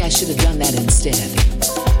then maybe I should have done that instead.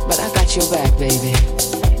 But I got your back, baby,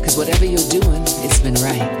 cause whatever you're doing, it's been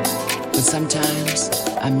right. But sometimes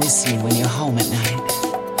I miss you when you're home at night.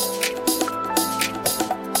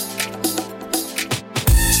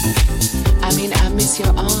 I mean, I miss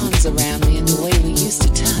your arms around me and the way we used to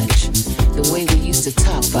touch. The way we used to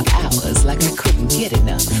talk for hours like I couldn't get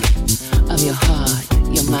enough of your heart,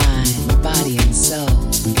 your mind, body and soul.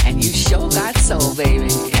 And you sure got soul, baby,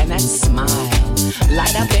 and that smile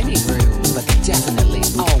light up any room, but definitely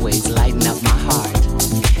always lighten up my heart.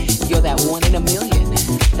 You're that one in a million,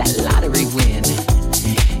 that lottery win.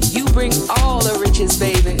 You bring all the riches,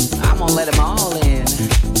 baby, I'm gonna let them all in.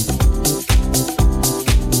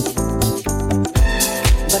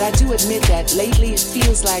 But I do admit that lately it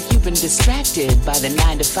feels like you've been distracted by the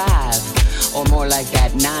 9 to 5, or more like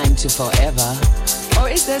that 9 to forever. Or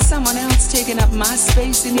is there someone else taking up my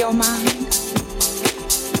space in your mind?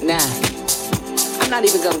 Nah, I'm not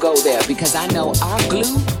even gonna go there because I know our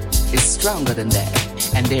glue is stronger than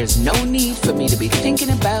that. And there's no need for me to be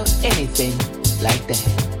thinking about anything like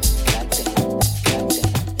that.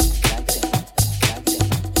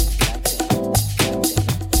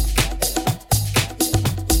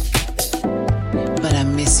 I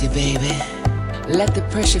miss you, baby. Let the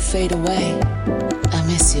pressure fade away. I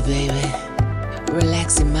miss you, baby.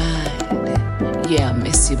 Relax your mind. Yeah, I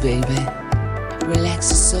miss you, baby. Relax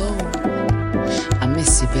your soul. I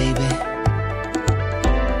miss you, baby.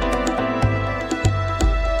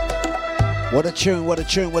 What a tune, what a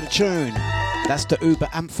tune, what a tune. That's the Uber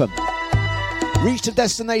anthem. Reach the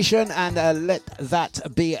destination and let that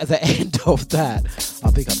be the end of that.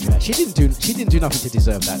 I'll pick up Drea. She didn't do nothing to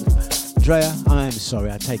deserve that. Drea, I'm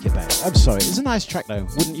sorry, I take it back. I'm sorry. It's a nice track though.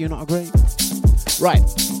 Wouldn't you not agree? Right.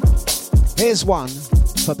 Here's one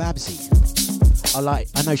for Babsy.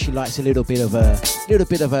 I know she likes a little bit of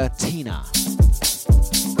a Tina.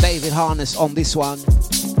 David Harness on this one.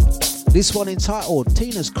 This one entitled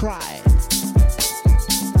Tina's Cry.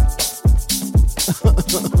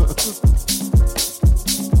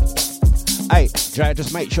 Hey, Drea,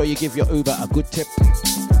 just make sure you give your Uber a good tip.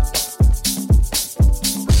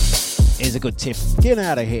 Here's a good tip. Get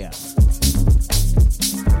out of here.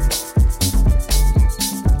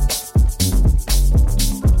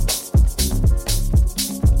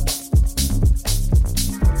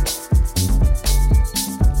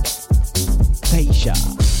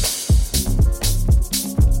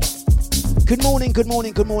 good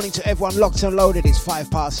morning to everyone locked and loaded. It's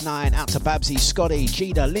 9:05. Out to Babsy, Scotty,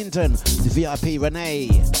 Cheetah, Lyndon, the VIP, Renee.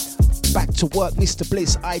 Back to work, Mr.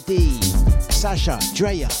 Bliss, ID, Sasha,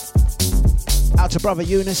 Drea. Out to Brother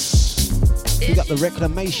Eunice. We got the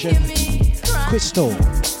Reclamation, Crystal,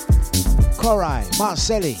 Korai,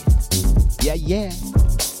 Marcelli. Yeah.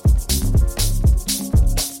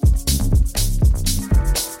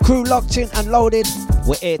 Crew locked in and loaded.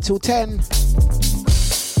 We're here till 10.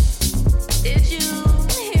 Did you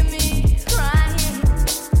hear me crying?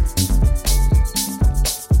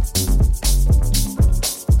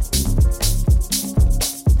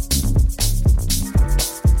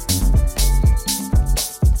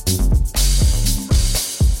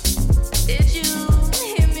 Did you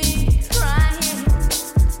hear me crying?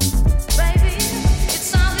 Baby, it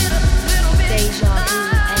sounded a little bit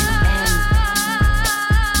Dejavufm.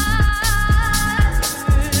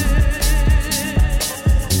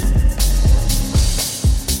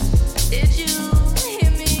 Did you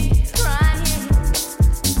hear me crying?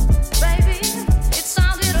 Baby, it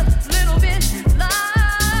sounded a little bit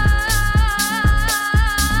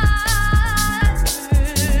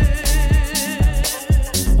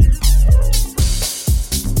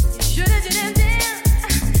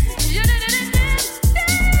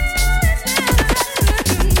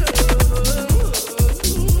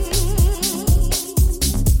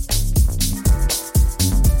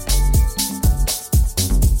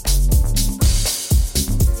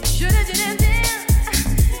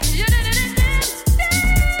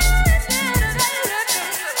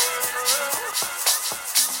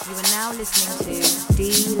You are now listening to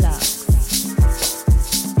Dlux.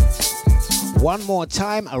 One more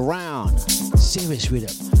time around. Serious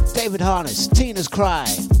rhythm. David Harness, Tina's Cry.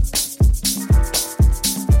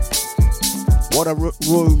 What a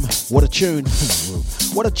room, what a tune.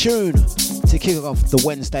 What a tune to kick off the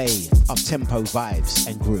Wednesday of tempo vibes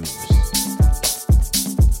and grooves.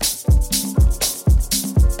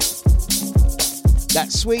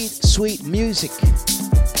 That sweet, sweet music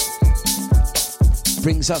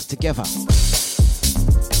brings us together.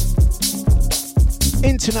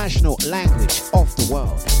 International language of the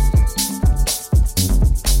world.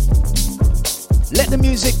 Let the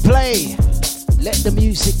music play. Let the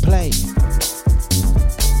music play.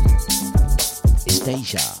 It's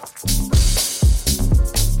Deja.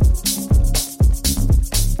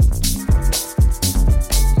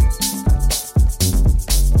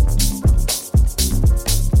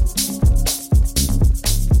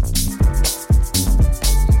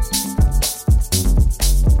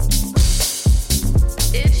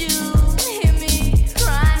 Did you hear me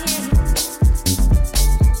crying?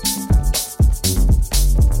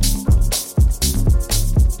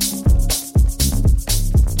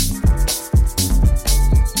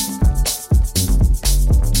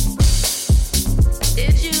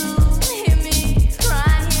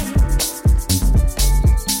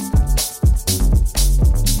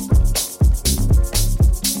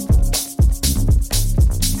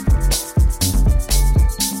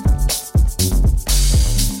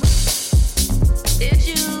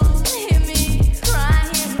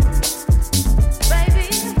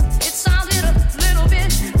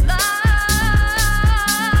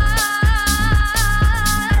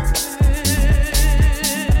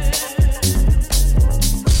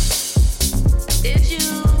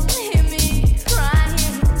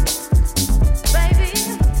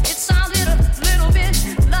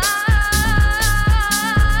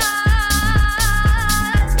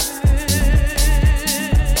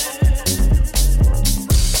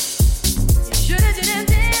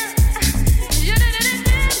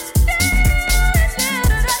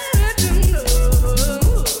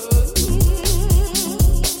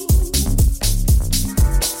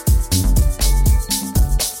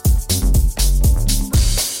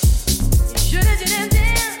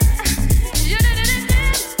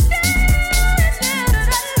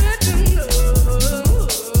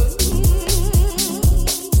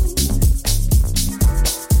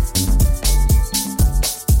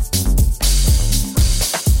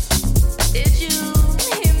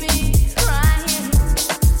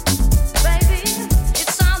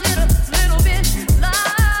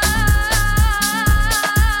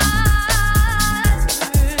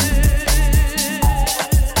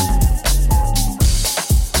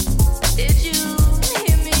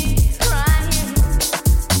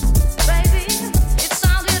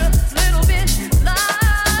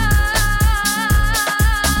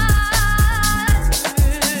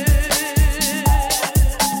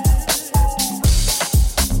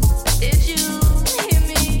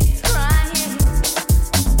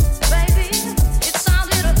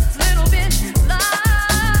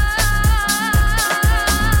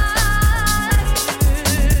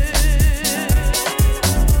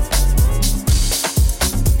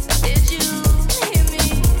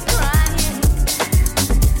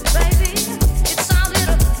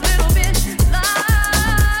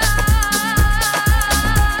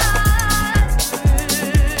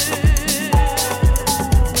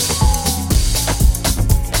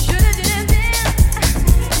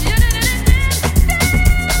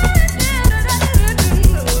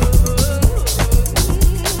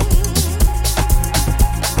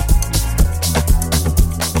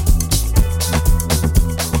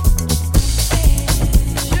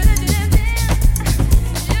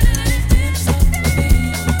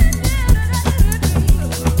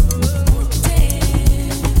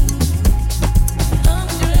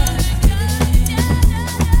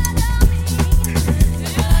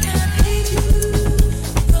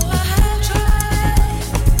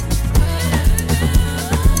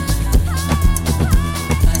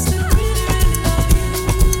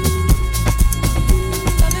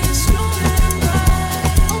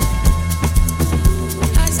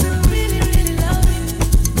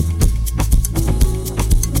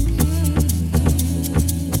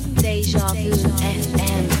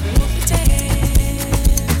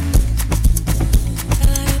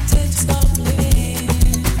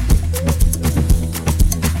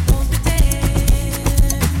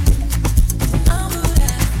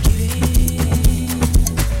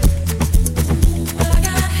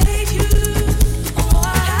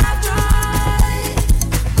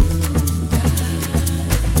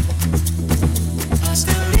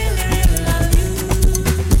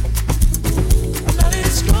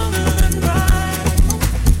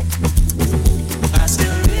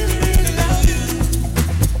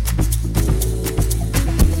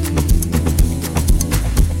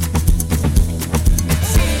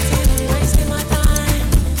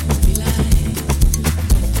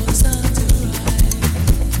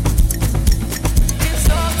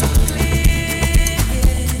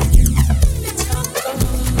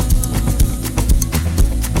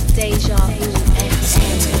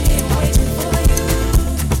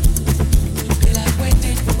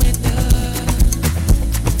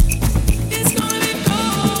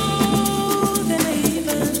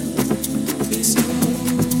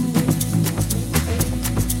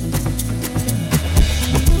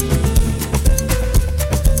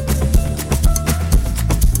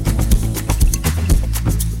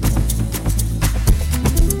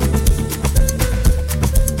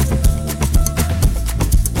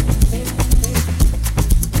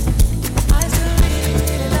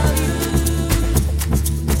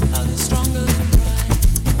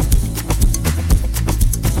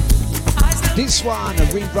 this one, a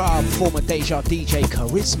re-rub, former Deja DJ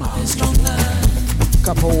Charisma.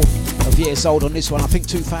 Couple of years old on this one, I think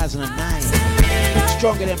 2009.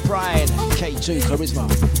 Stronger Than Pride, K2 Charisma.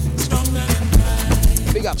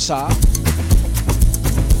 Big up, sir.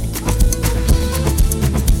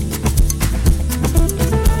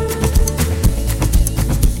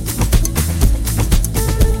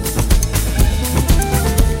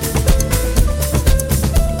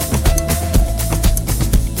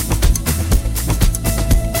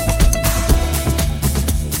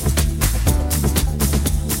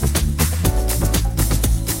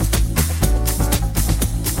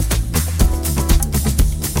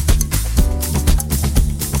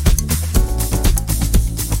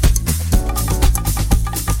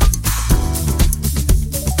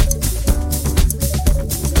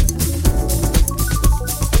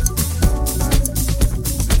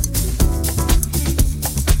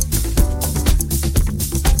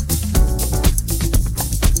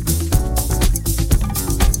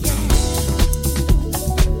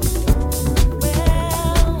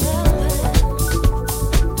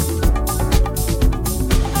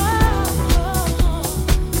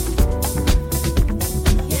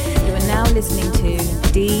 Listening to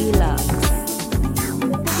Dlux.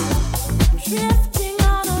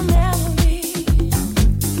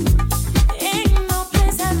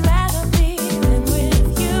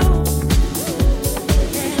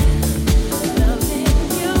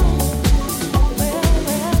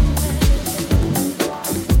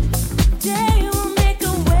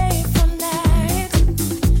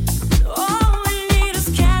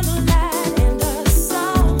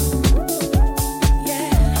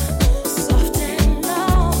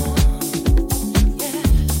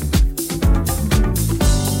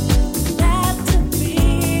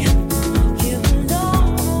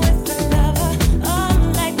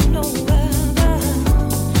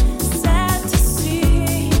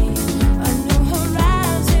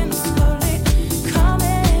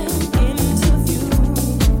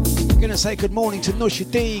 Say good morning to Nusha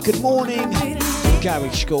D. Good morning,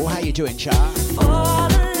 Garage School. How you doing, Char?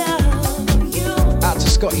 Out to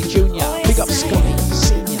Scotty Jr. Big up Scotty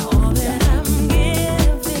Senior.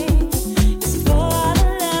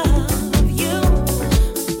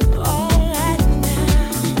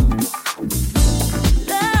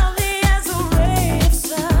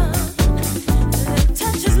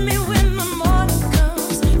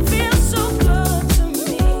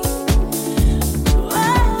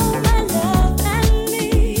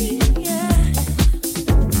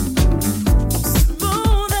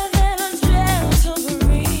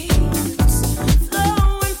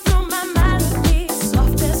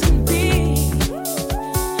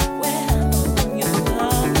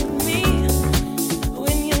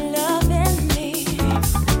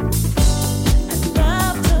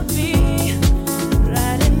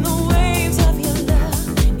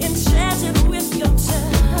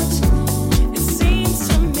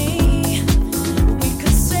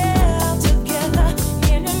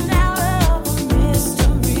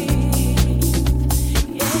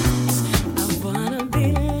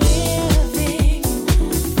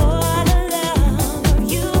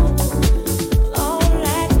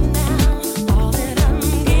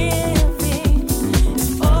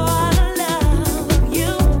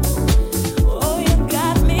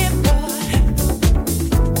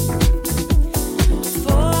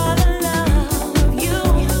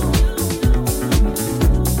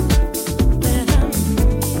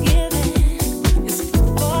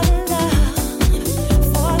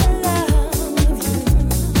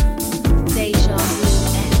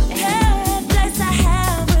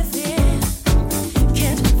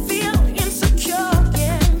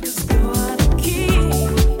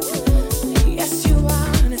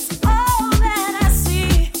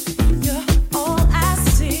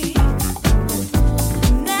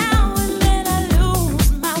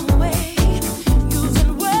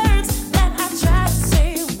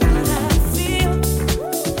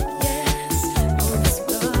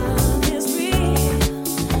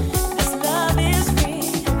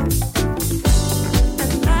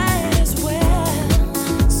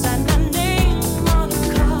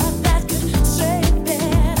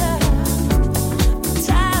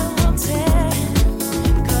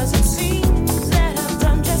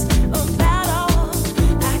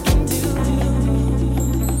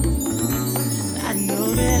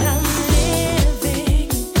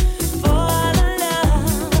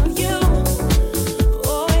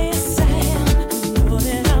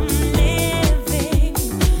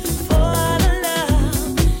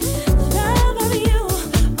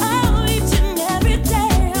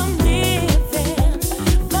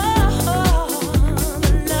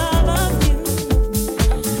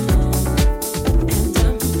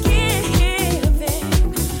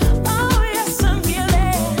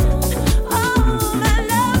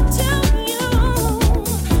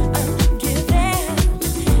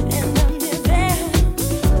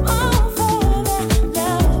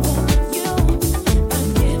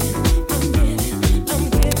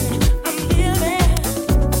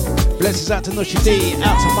 goes out to Nusha D,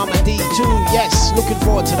 out to Mama D too. Yes, looking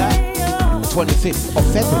forward to that. 25th of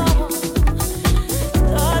February.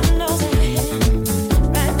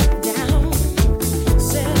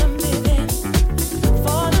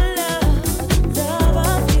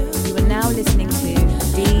 You are now listening to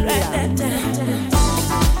Dlux.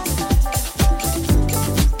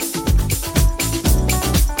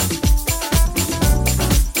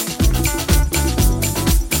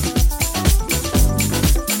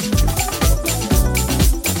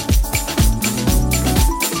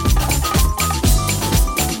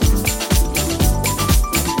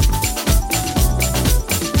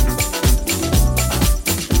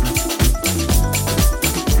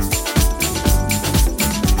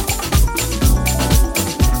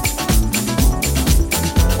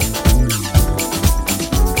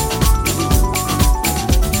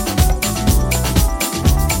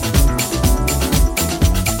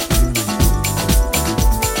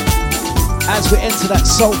 As we enter that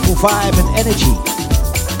soulful vibe and energy,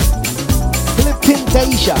 Flippin'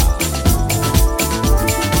 Deja.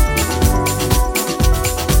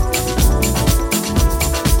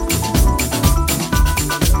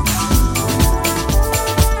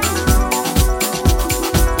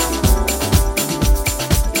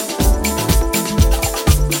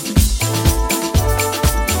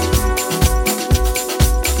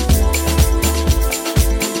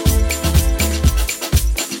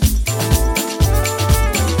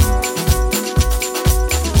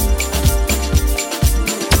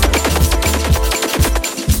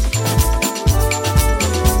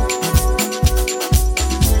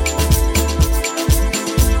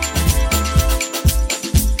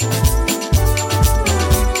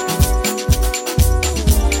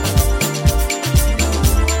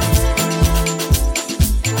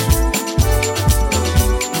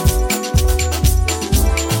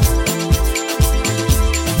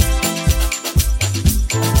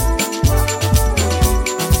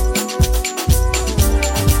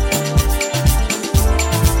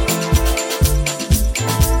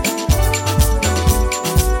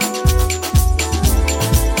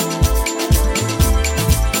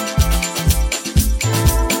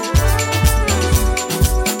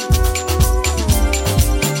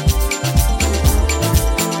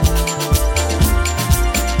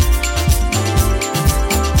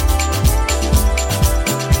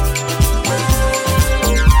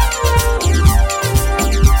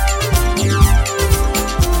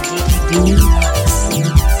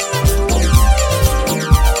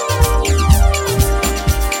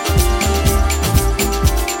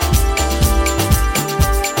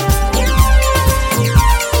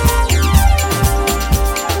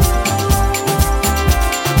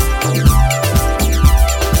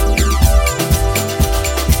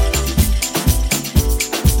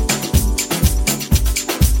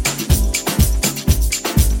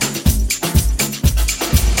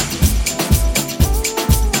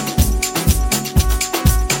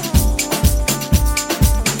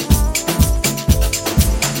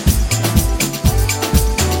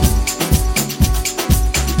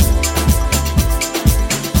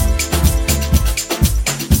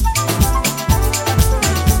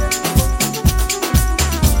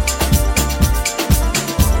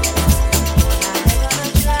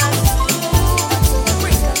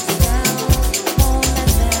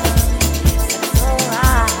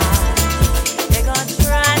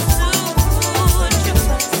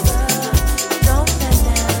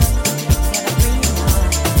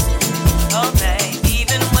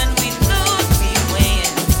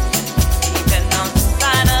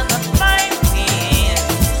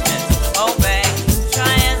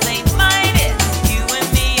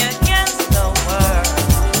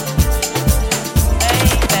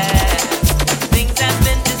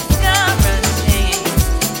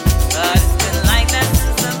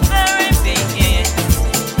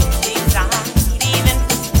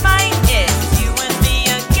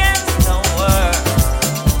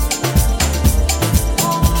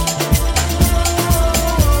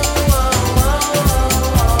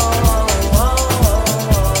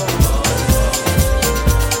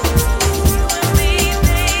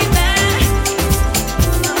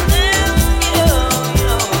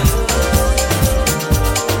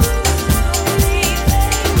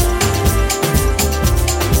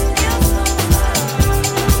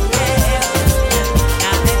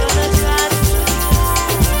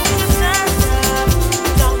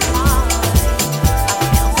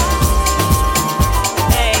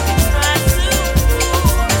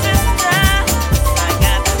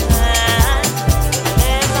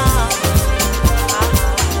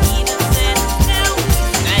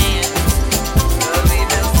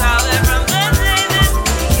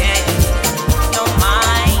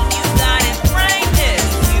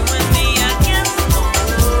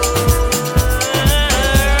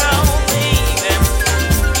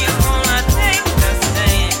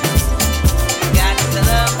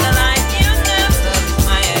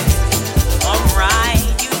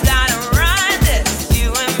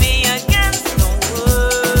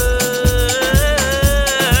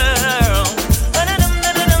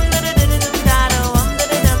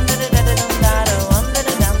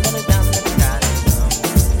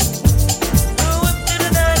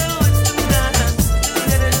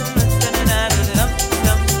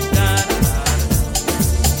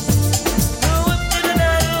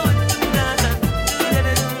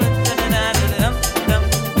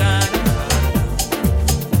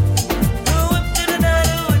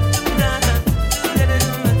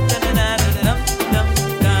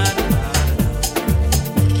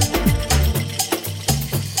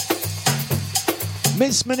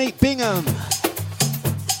 Miss Monique Bingham.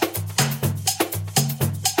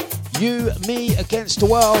 You, Me Against the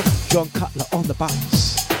World. John Cutler on the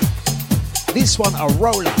buttons. This one, a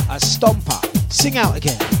roller, a stomper. Sing out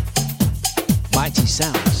again. Mighty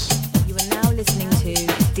Sounds. You are now listening to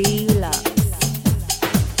Dlux.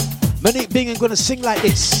 Monique Bingham gonna sing like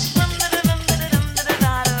this.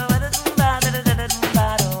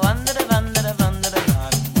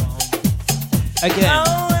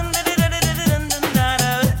 Again.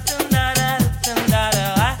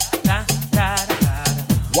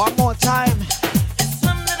 One more time.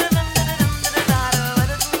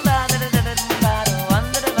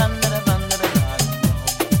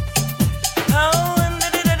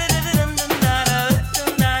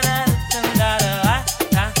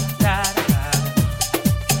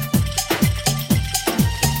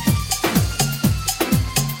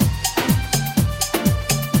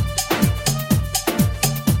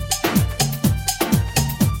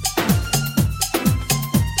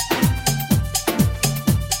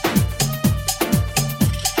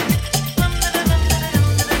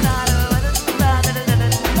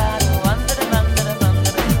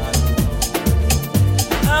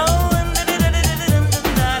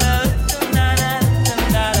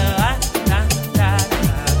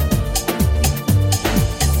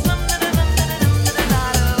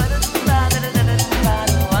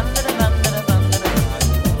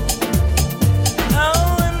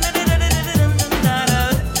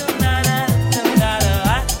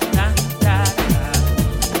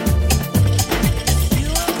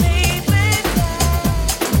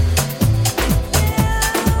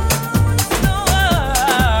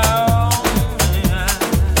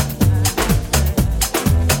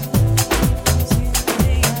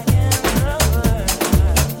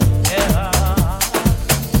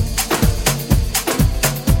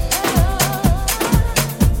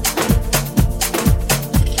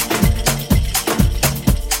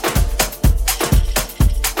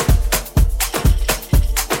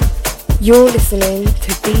 You're listening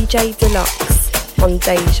to DJ Dlux on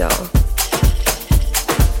Deja.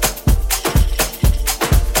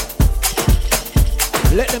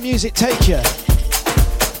 Let the music take you.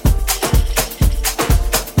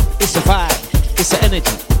 It's the vibe, it's the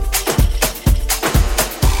energy.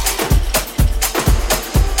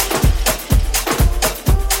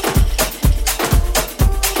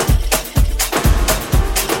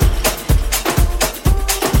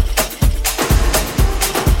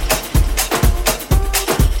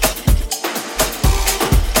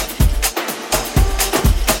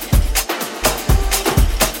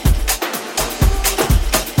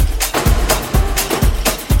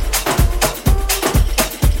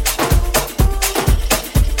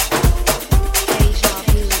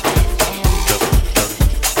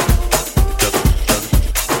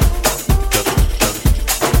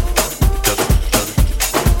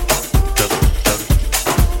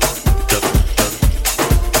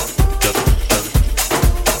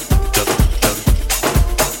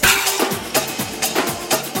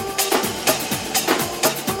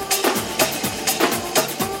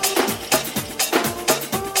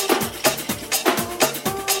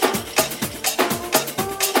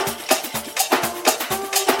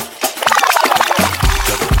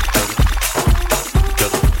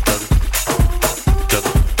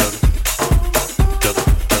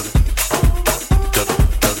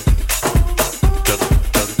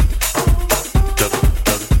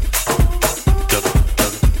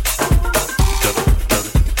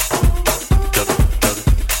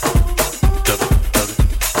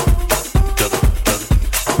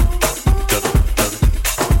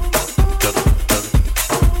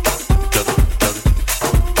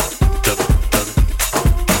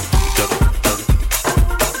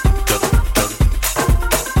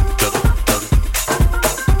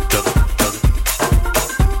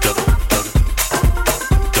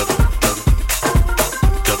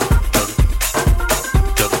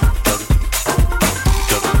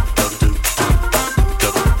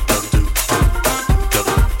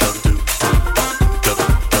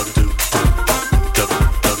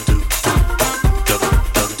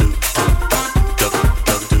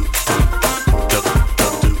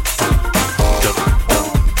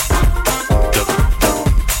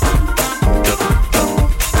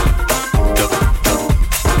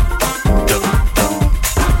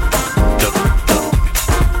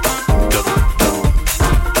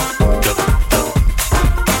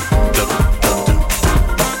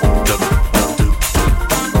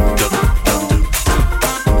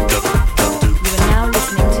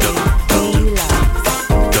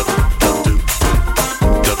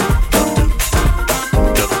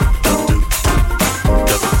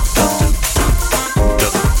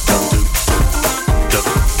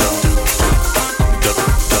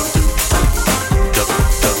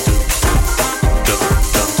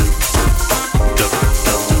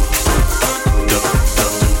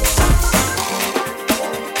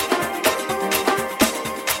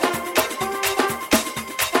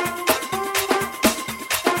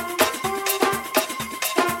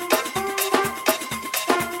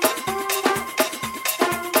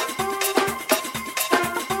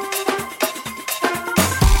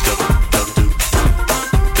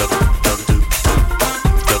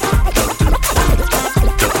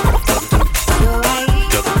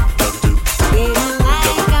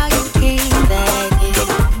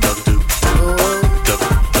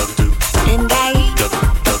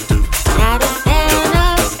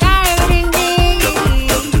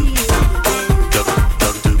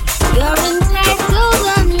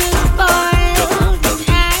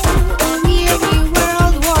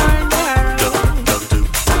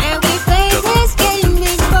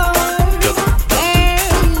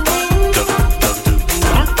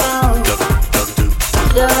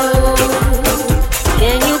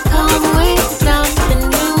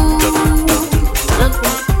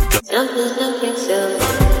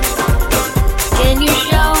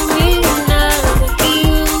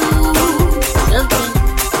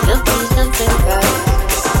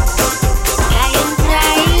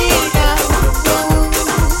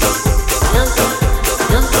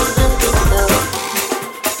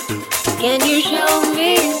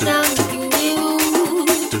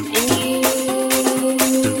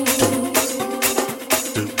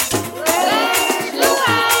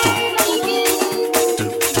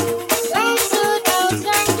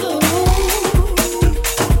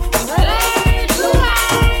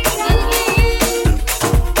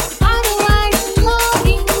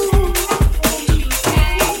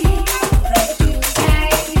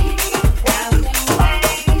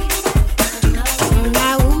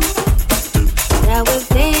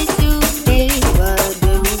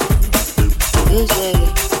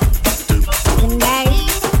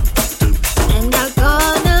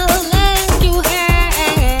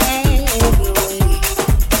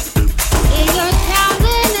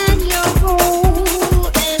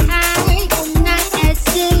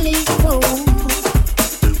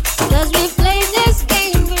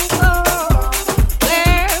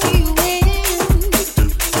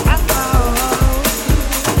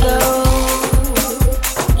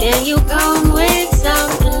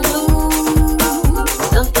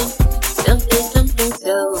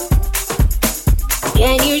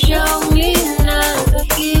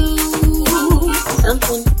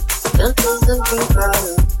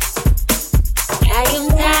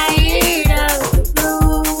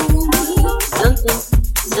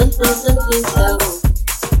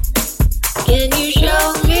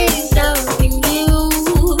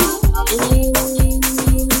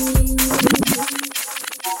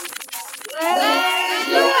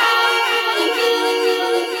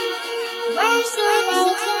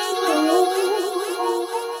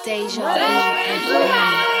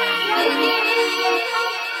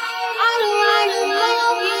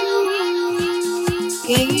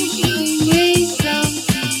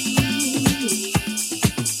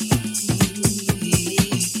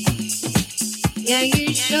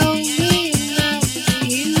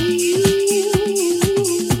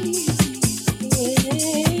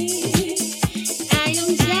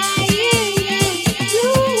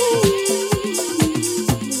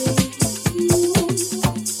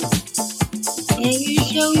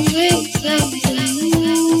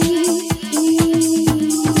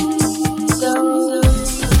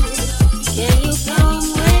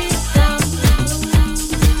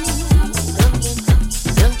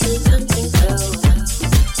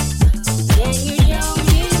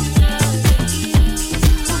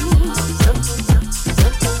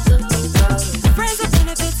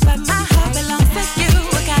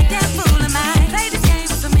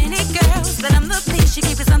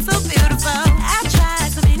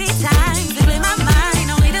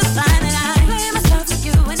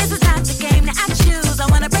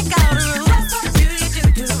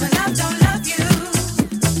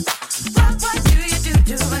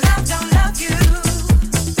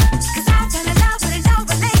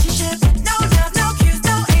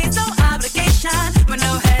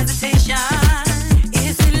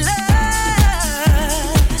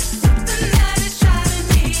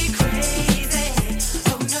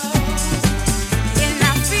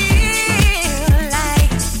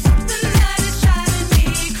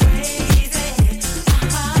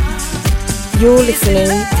 You're listening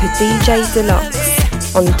to DJ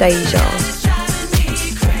Dlux on Deja.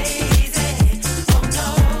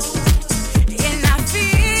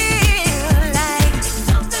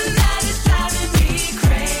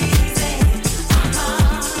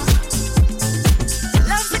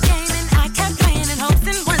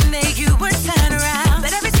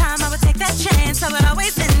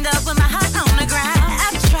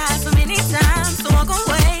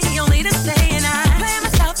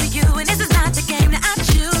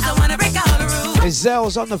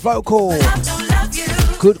 Zell's on the vocal.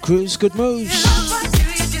 Good cruise, good moves.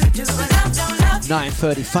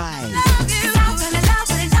 9:35.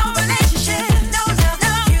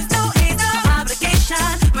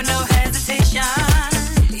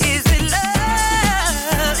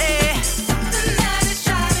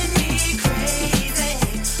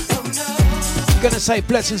 I'm gonna say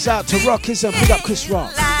blessings out to Rockism. Big up Chris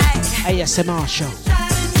Rock. ASMR show.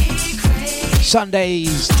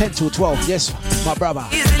 Sundays 10 till 12. Yes, my brother.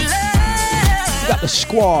 We got the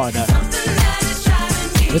squad.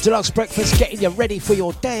 The Deluxe Breakfast getting you ready for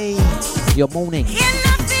your day, your morning.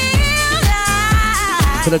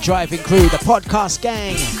 For the driving crew, the podcast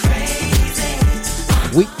gang.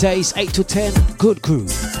 Weekdays 8 to 10, good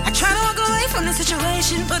groove. I try to walk away from the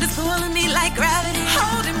situation, but it's pulling me like gravity,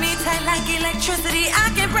 holding me tight like electricity.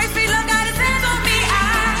 I can't break free, look out, his hands on me.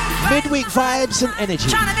 Midweek vibes and energy.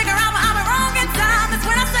 Trying to figure out why I'm wrong in time. It's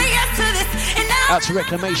when I say yes to this, and now Out to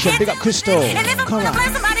Reclamation, big up Crystal, and if I'm Cora, gonna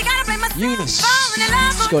play somebody, gotta play myself. Eunice, Falling in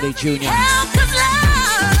love with Scotty Jr. help, 'cause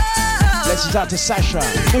love. Blessings out to Sasha,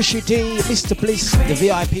 Mushy D, Mr. Bliss, the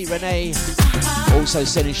VIP Renee. Also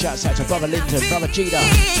sending shouts out to Brother Linton, Brother Gita,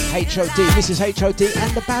 HOD, Mrs. HOD,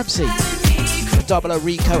 and the Babsy. Double O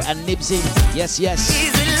Rico and Nibsy. Yes, yes.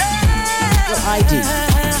 Your ID.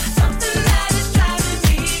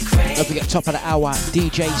 Don't forget, top of the hour,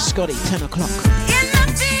 DJ Scotty, 10 o'clock.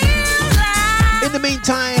 In the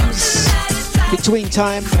meantime, between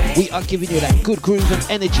time, we are giving you that good groove and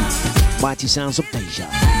energy. Mighty sounds of Deja.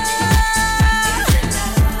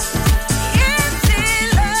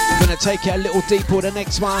 Gonna take it a little deeper with the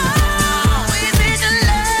next one.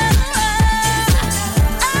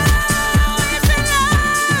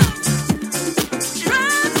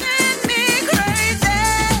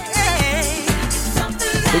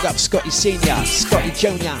 Big up Scotty Senior, Scotty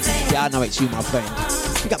Junior. Yeah, I know it's you, my friend.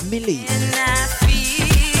 Big up Millie.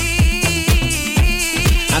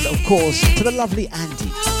 And of course, to the lovely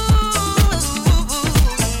Andy.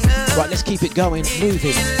 Right, let's keep it going,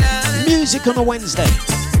 moving. Music on a Wednesday.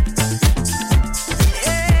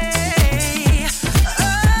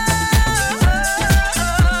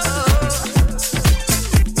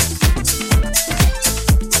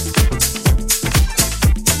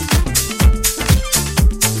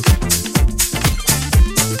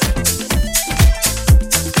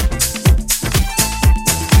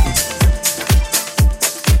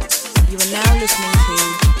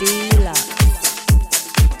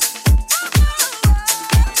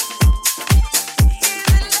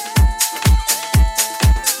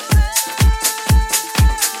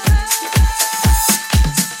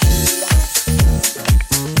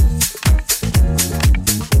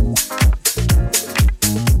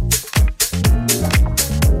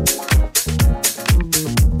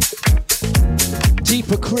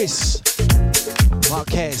 Chris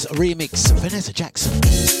Marquez remix, Vanessa Jackson.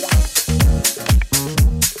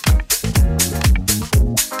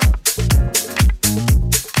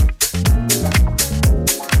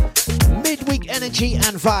 Midweek energy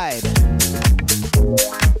and vibe.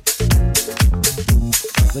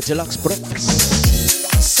 The Deluxe breakfast.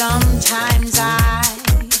 Sometimes I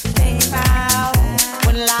think about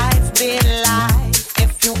when life be life.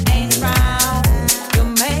 If you ain't round, you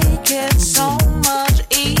make it so much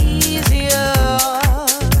easier.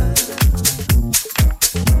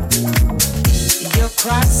 You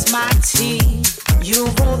cross my teeth, you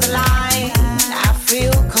roll the line. I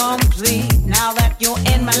feel complete now that you're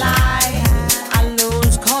in my life. I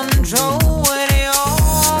lose control when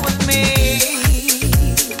you're with me.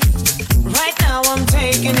 Right now I'm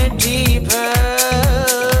taking it deeper,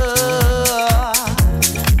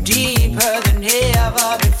 deeper than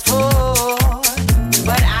ever before.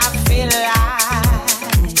 But I feel like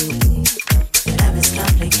love is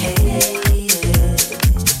complicated.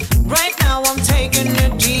 Right now I'm taking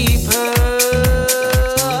it deeper,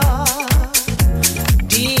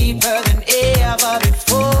 deeper than ever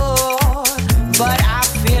before. But I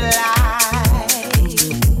feel like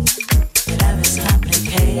love is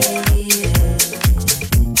complicated.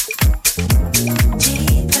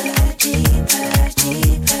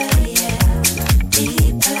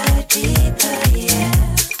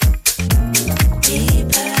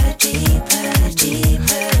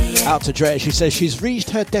 Out to Drea, she says she's reached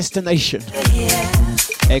her destination.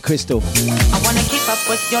 Hey Crystal. I wanna keep up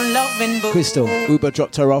with your loving boo. Crystal, Uber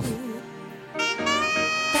dropped her off.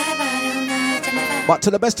 But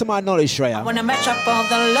to the best of my knowledge, I Shreya, wanna match up all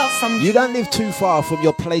the love from you don't live too far from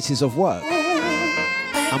your places of work.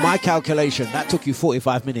 And my calculation, that took you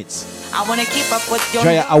 45 minutes. I wanna keep up with your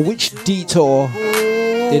Drea, at which detour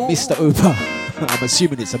did Mr. Uber, I'm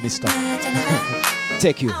assuming it's a Mr.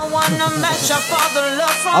 take you? I wanna match up all the love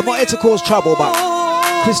from I'm not here to cause trouble, but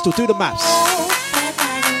Crystal, do the maths.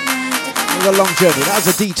 It was a long journey. That was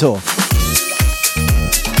a detour.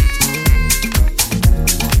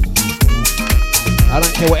 I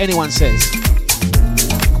don't care what anyone says.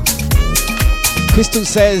 Crystal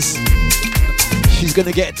says she's going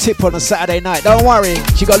to get a tip on a Saturday night. Don't worry,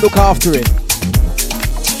 she got to look after it.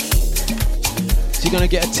 She's going to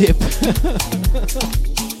get a tip.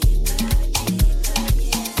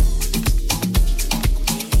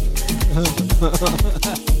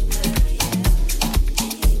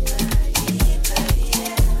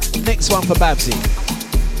 Next one for Babsy.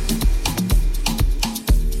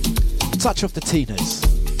 Touch of the Tinas.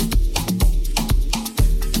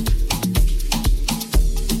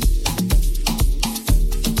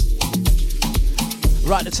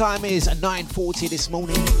 Right, the time is 9:40 this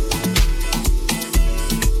morning.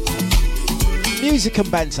 Music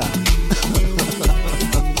and banter.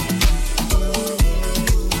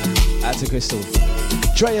 Out to Crystal.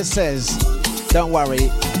 Drea says, don't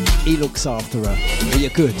worry, he looks after her. But you're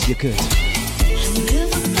good, you're good.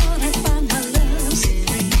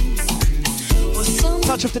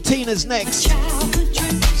 Touch of the Tina's next.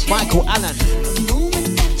 Michael Allen.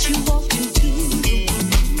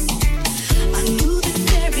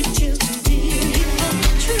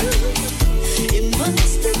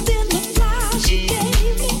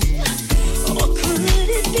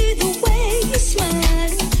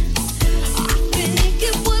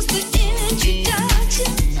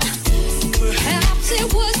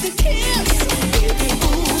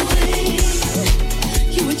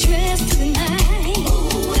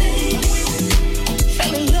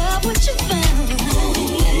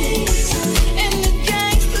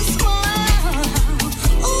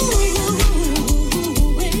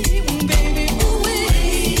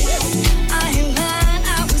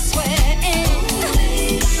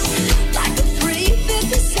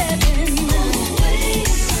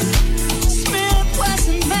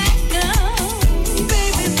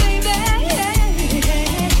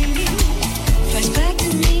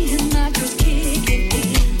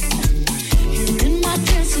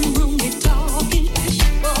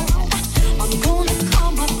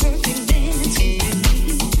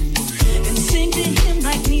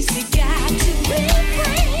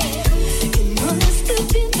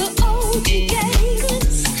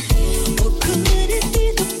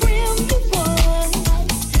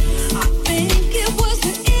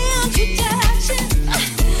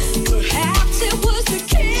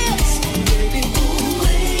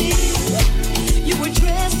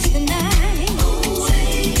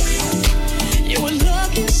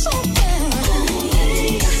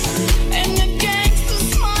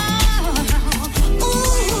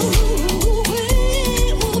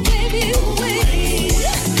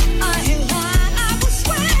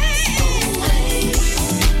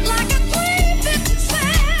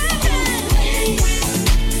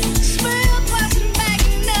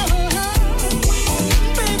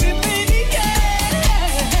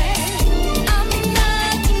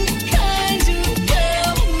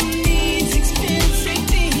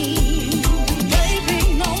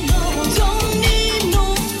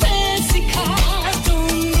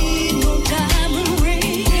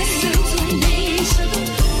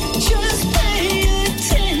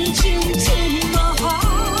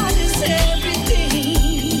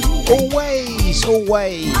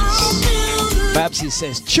 Babsy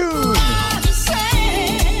says, tune!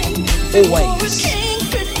 Always.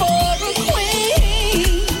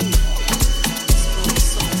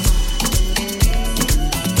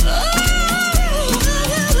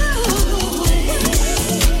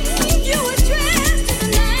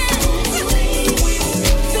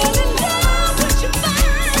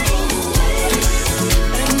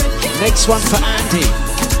 Next one for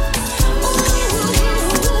Andy.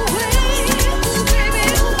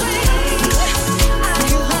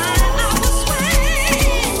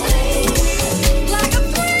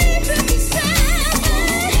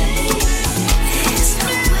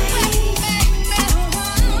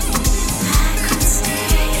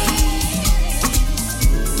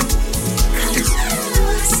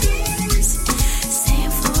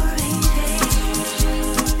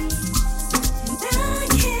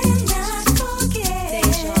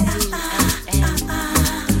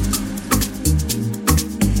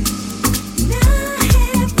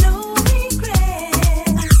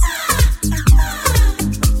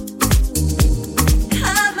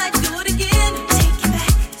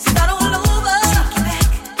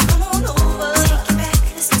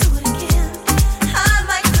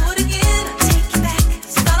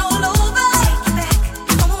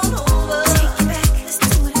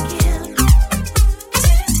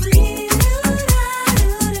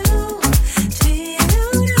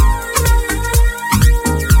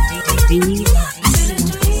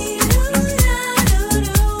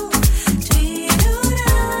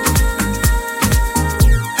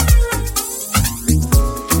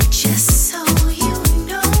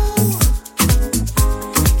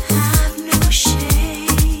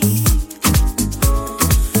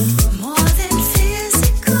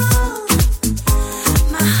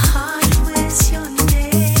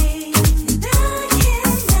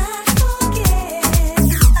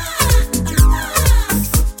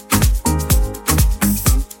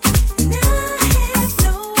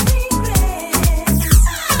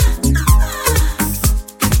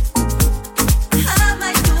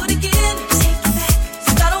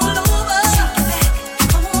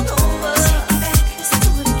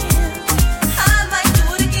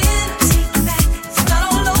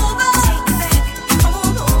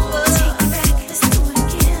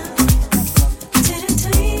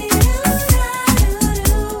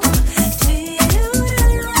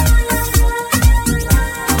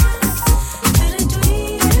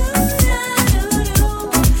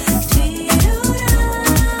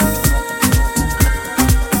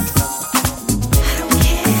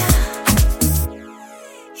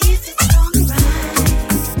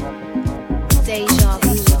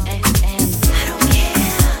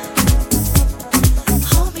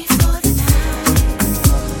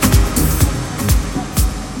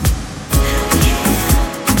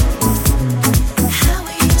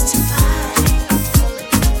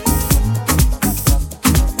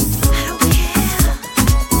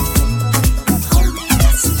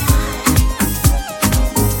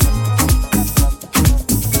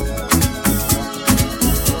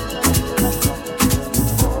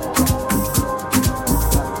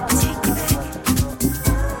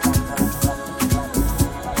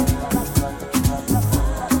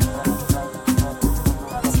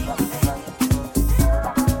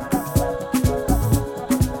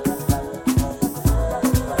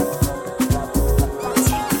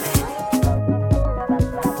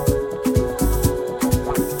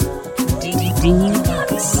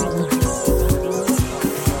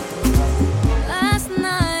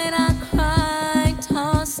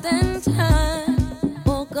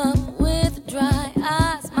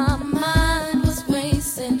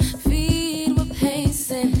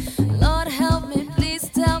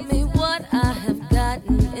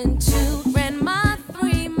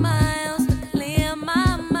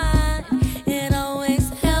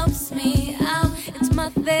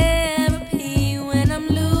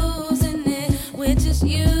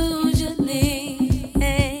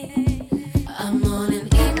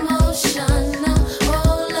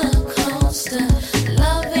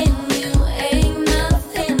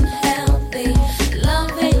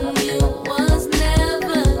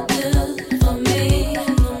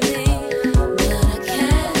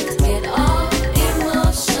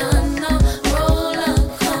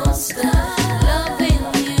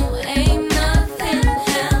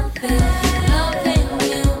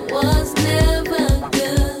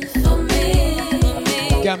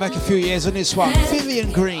 Back a few years on this one,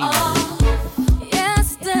 Vivian Green.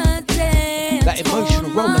 That emotional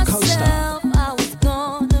roller coaster.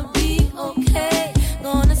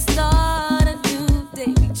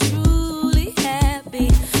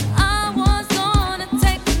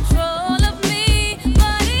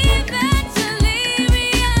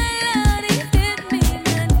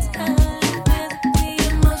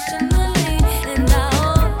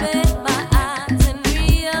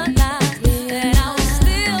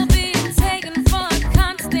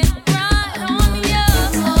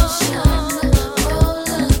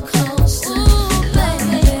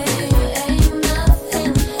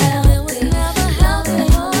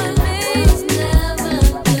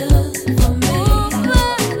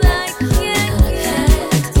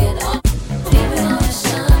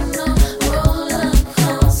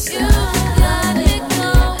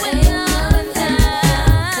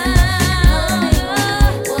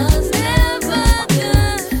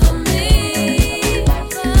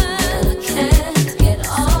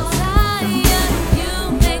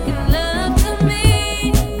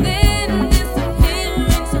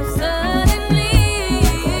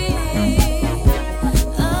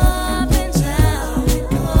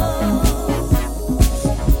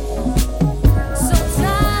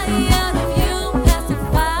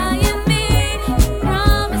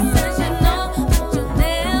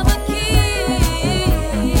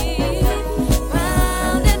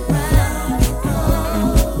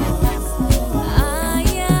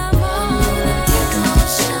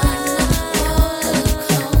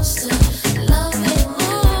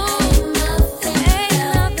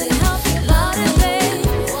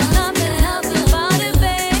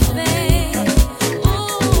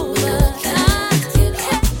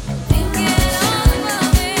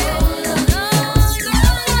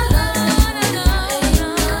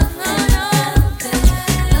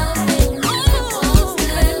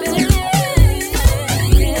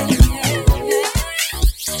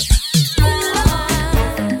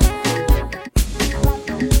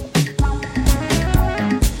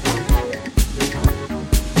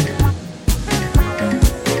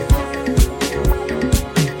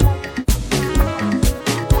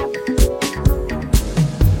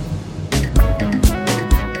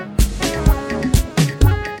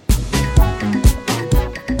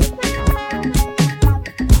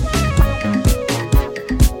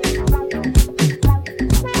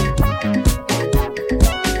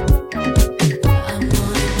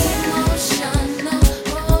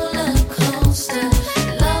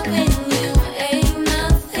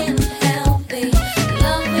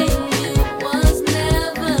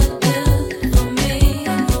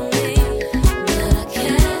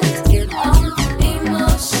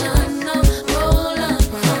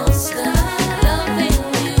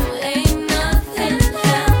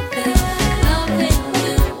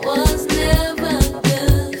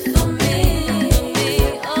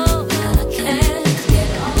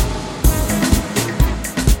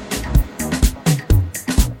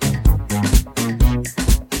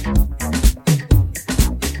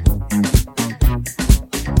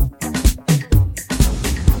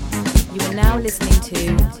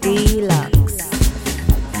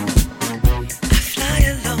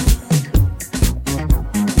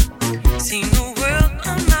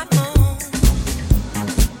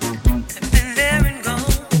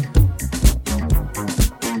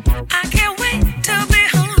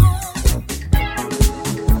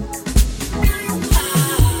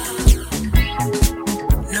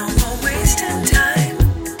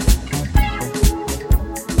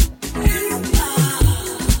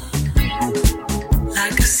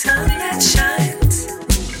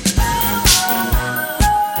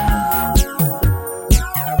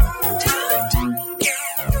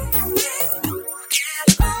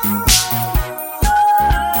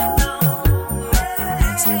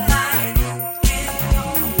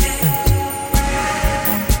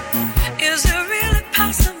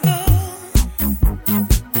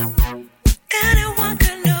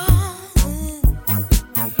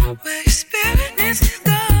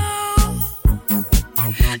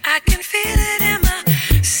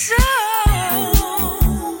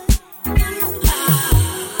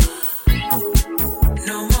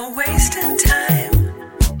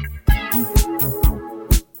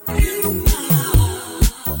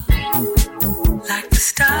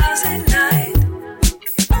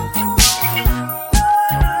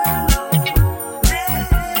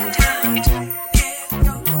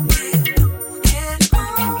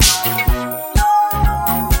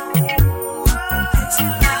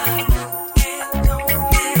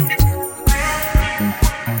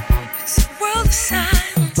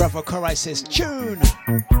 Alright, says tune.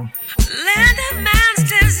 Land of man's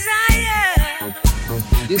desire.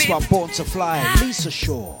 This one, Born to Fly, Lisa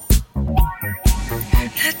Shaw.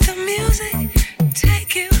 Let the music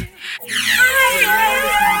take you higher.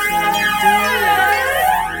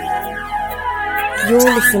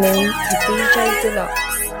 You're listening to DJ Dlux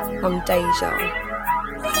on Deja.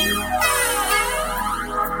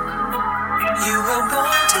 You were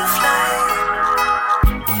born to fly.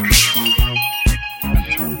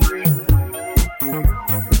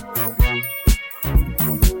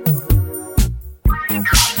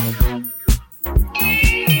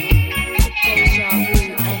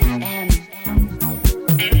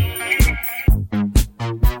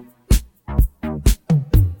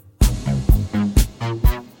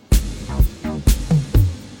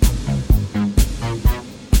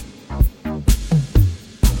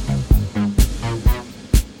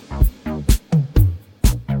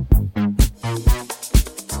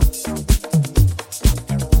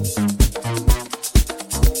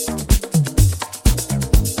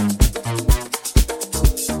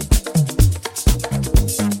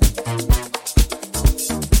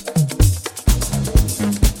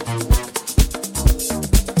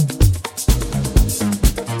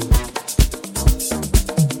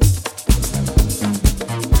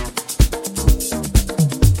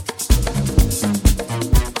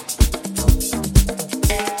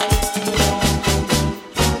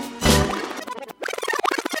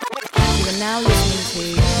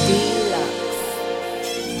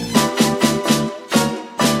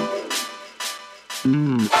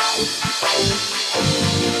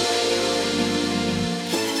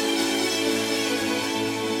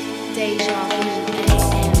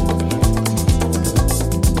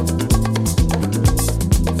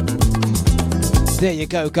 There you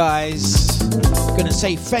go, guys. Gonna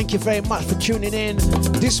say thank you very much for tuning in.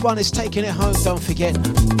 This one is taking it home, don't forget.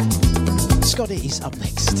 Scotty is up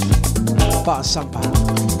next. Bar Samba.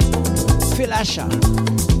 Phil Asher.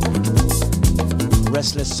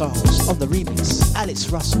 Restless Souls on the remix. Alex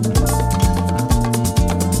Russell.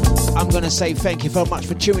 I'm gonna say thank you very much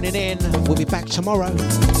for tuning in. We'll be back tomorrow.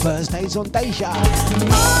 Thursdays on Deja.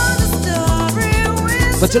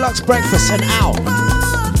 The Deluxe Breakfast and out.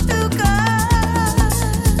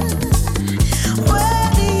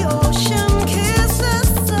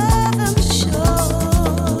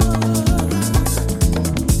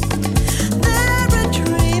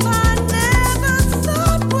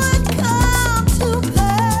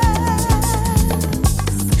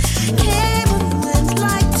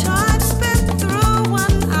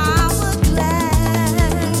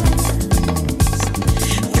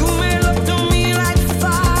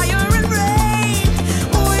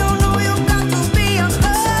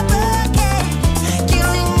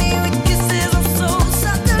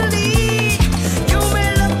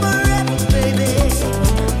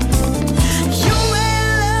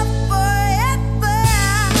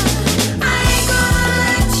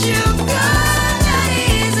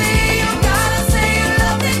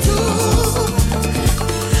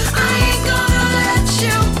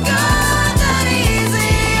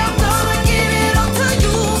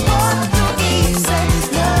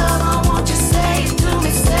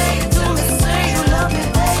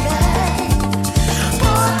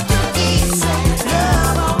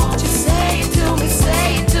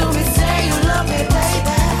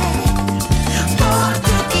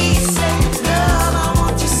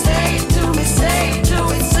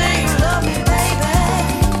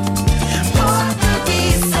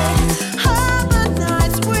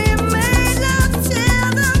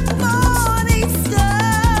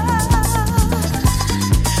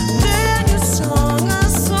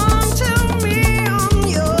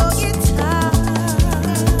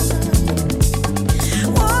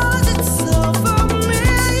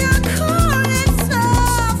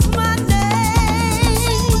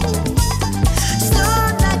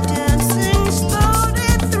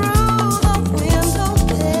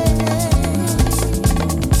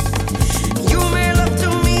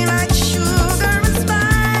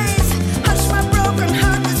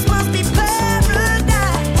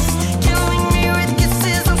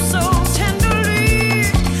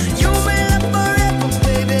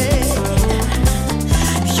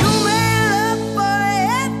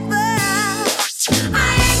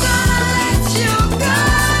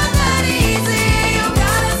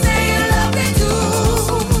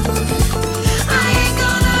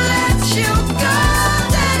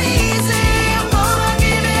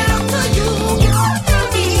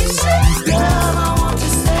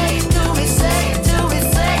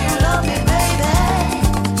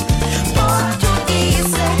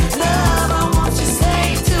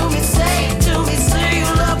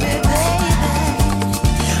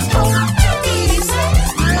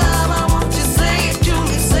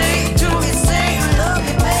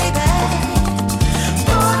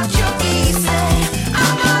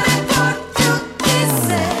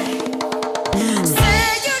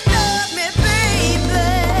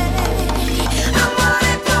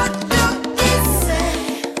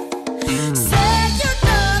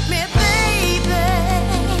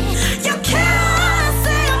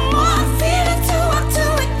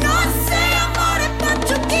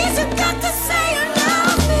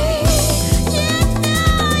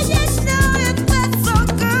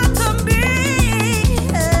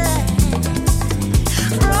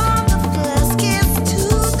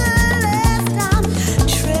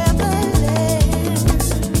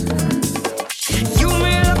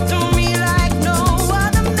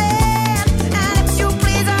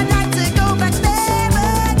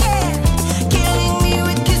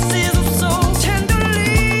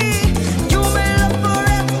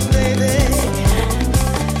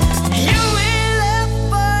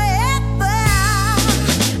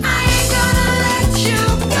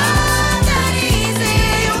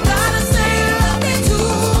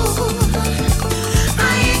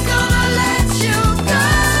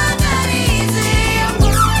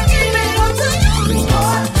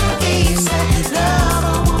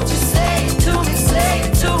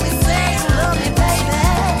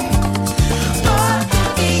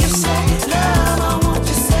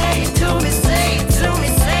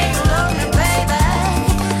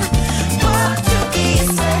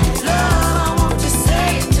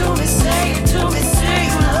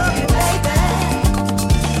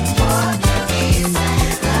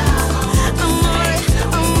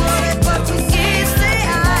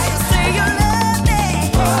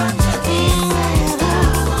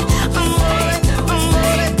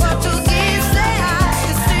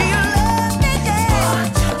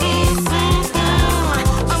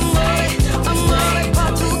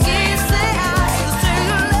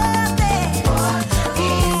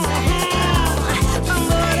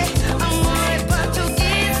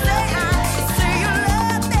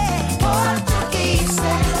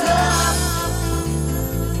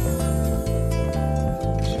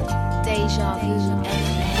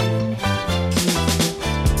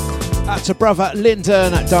 out to brother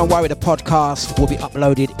Lyndon. Don't worry, the podcast will be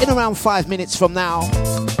uploaded in around 5 minutes from now.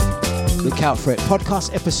 Look out for it.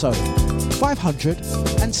 Podcast episode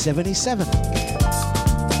 577.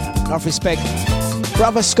 Enough respect.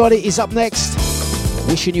 Brother Scotty is up next.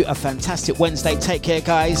 Wishing you a fantastic Wednesday. Take care,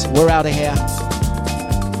 guys. We're out of here.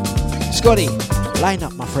 Scotty, line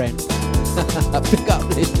up, my friend. Pick up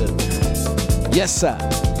Lyndon. Yes, sir.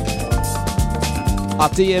 I'll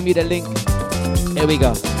DM you the link. Here we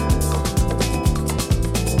go.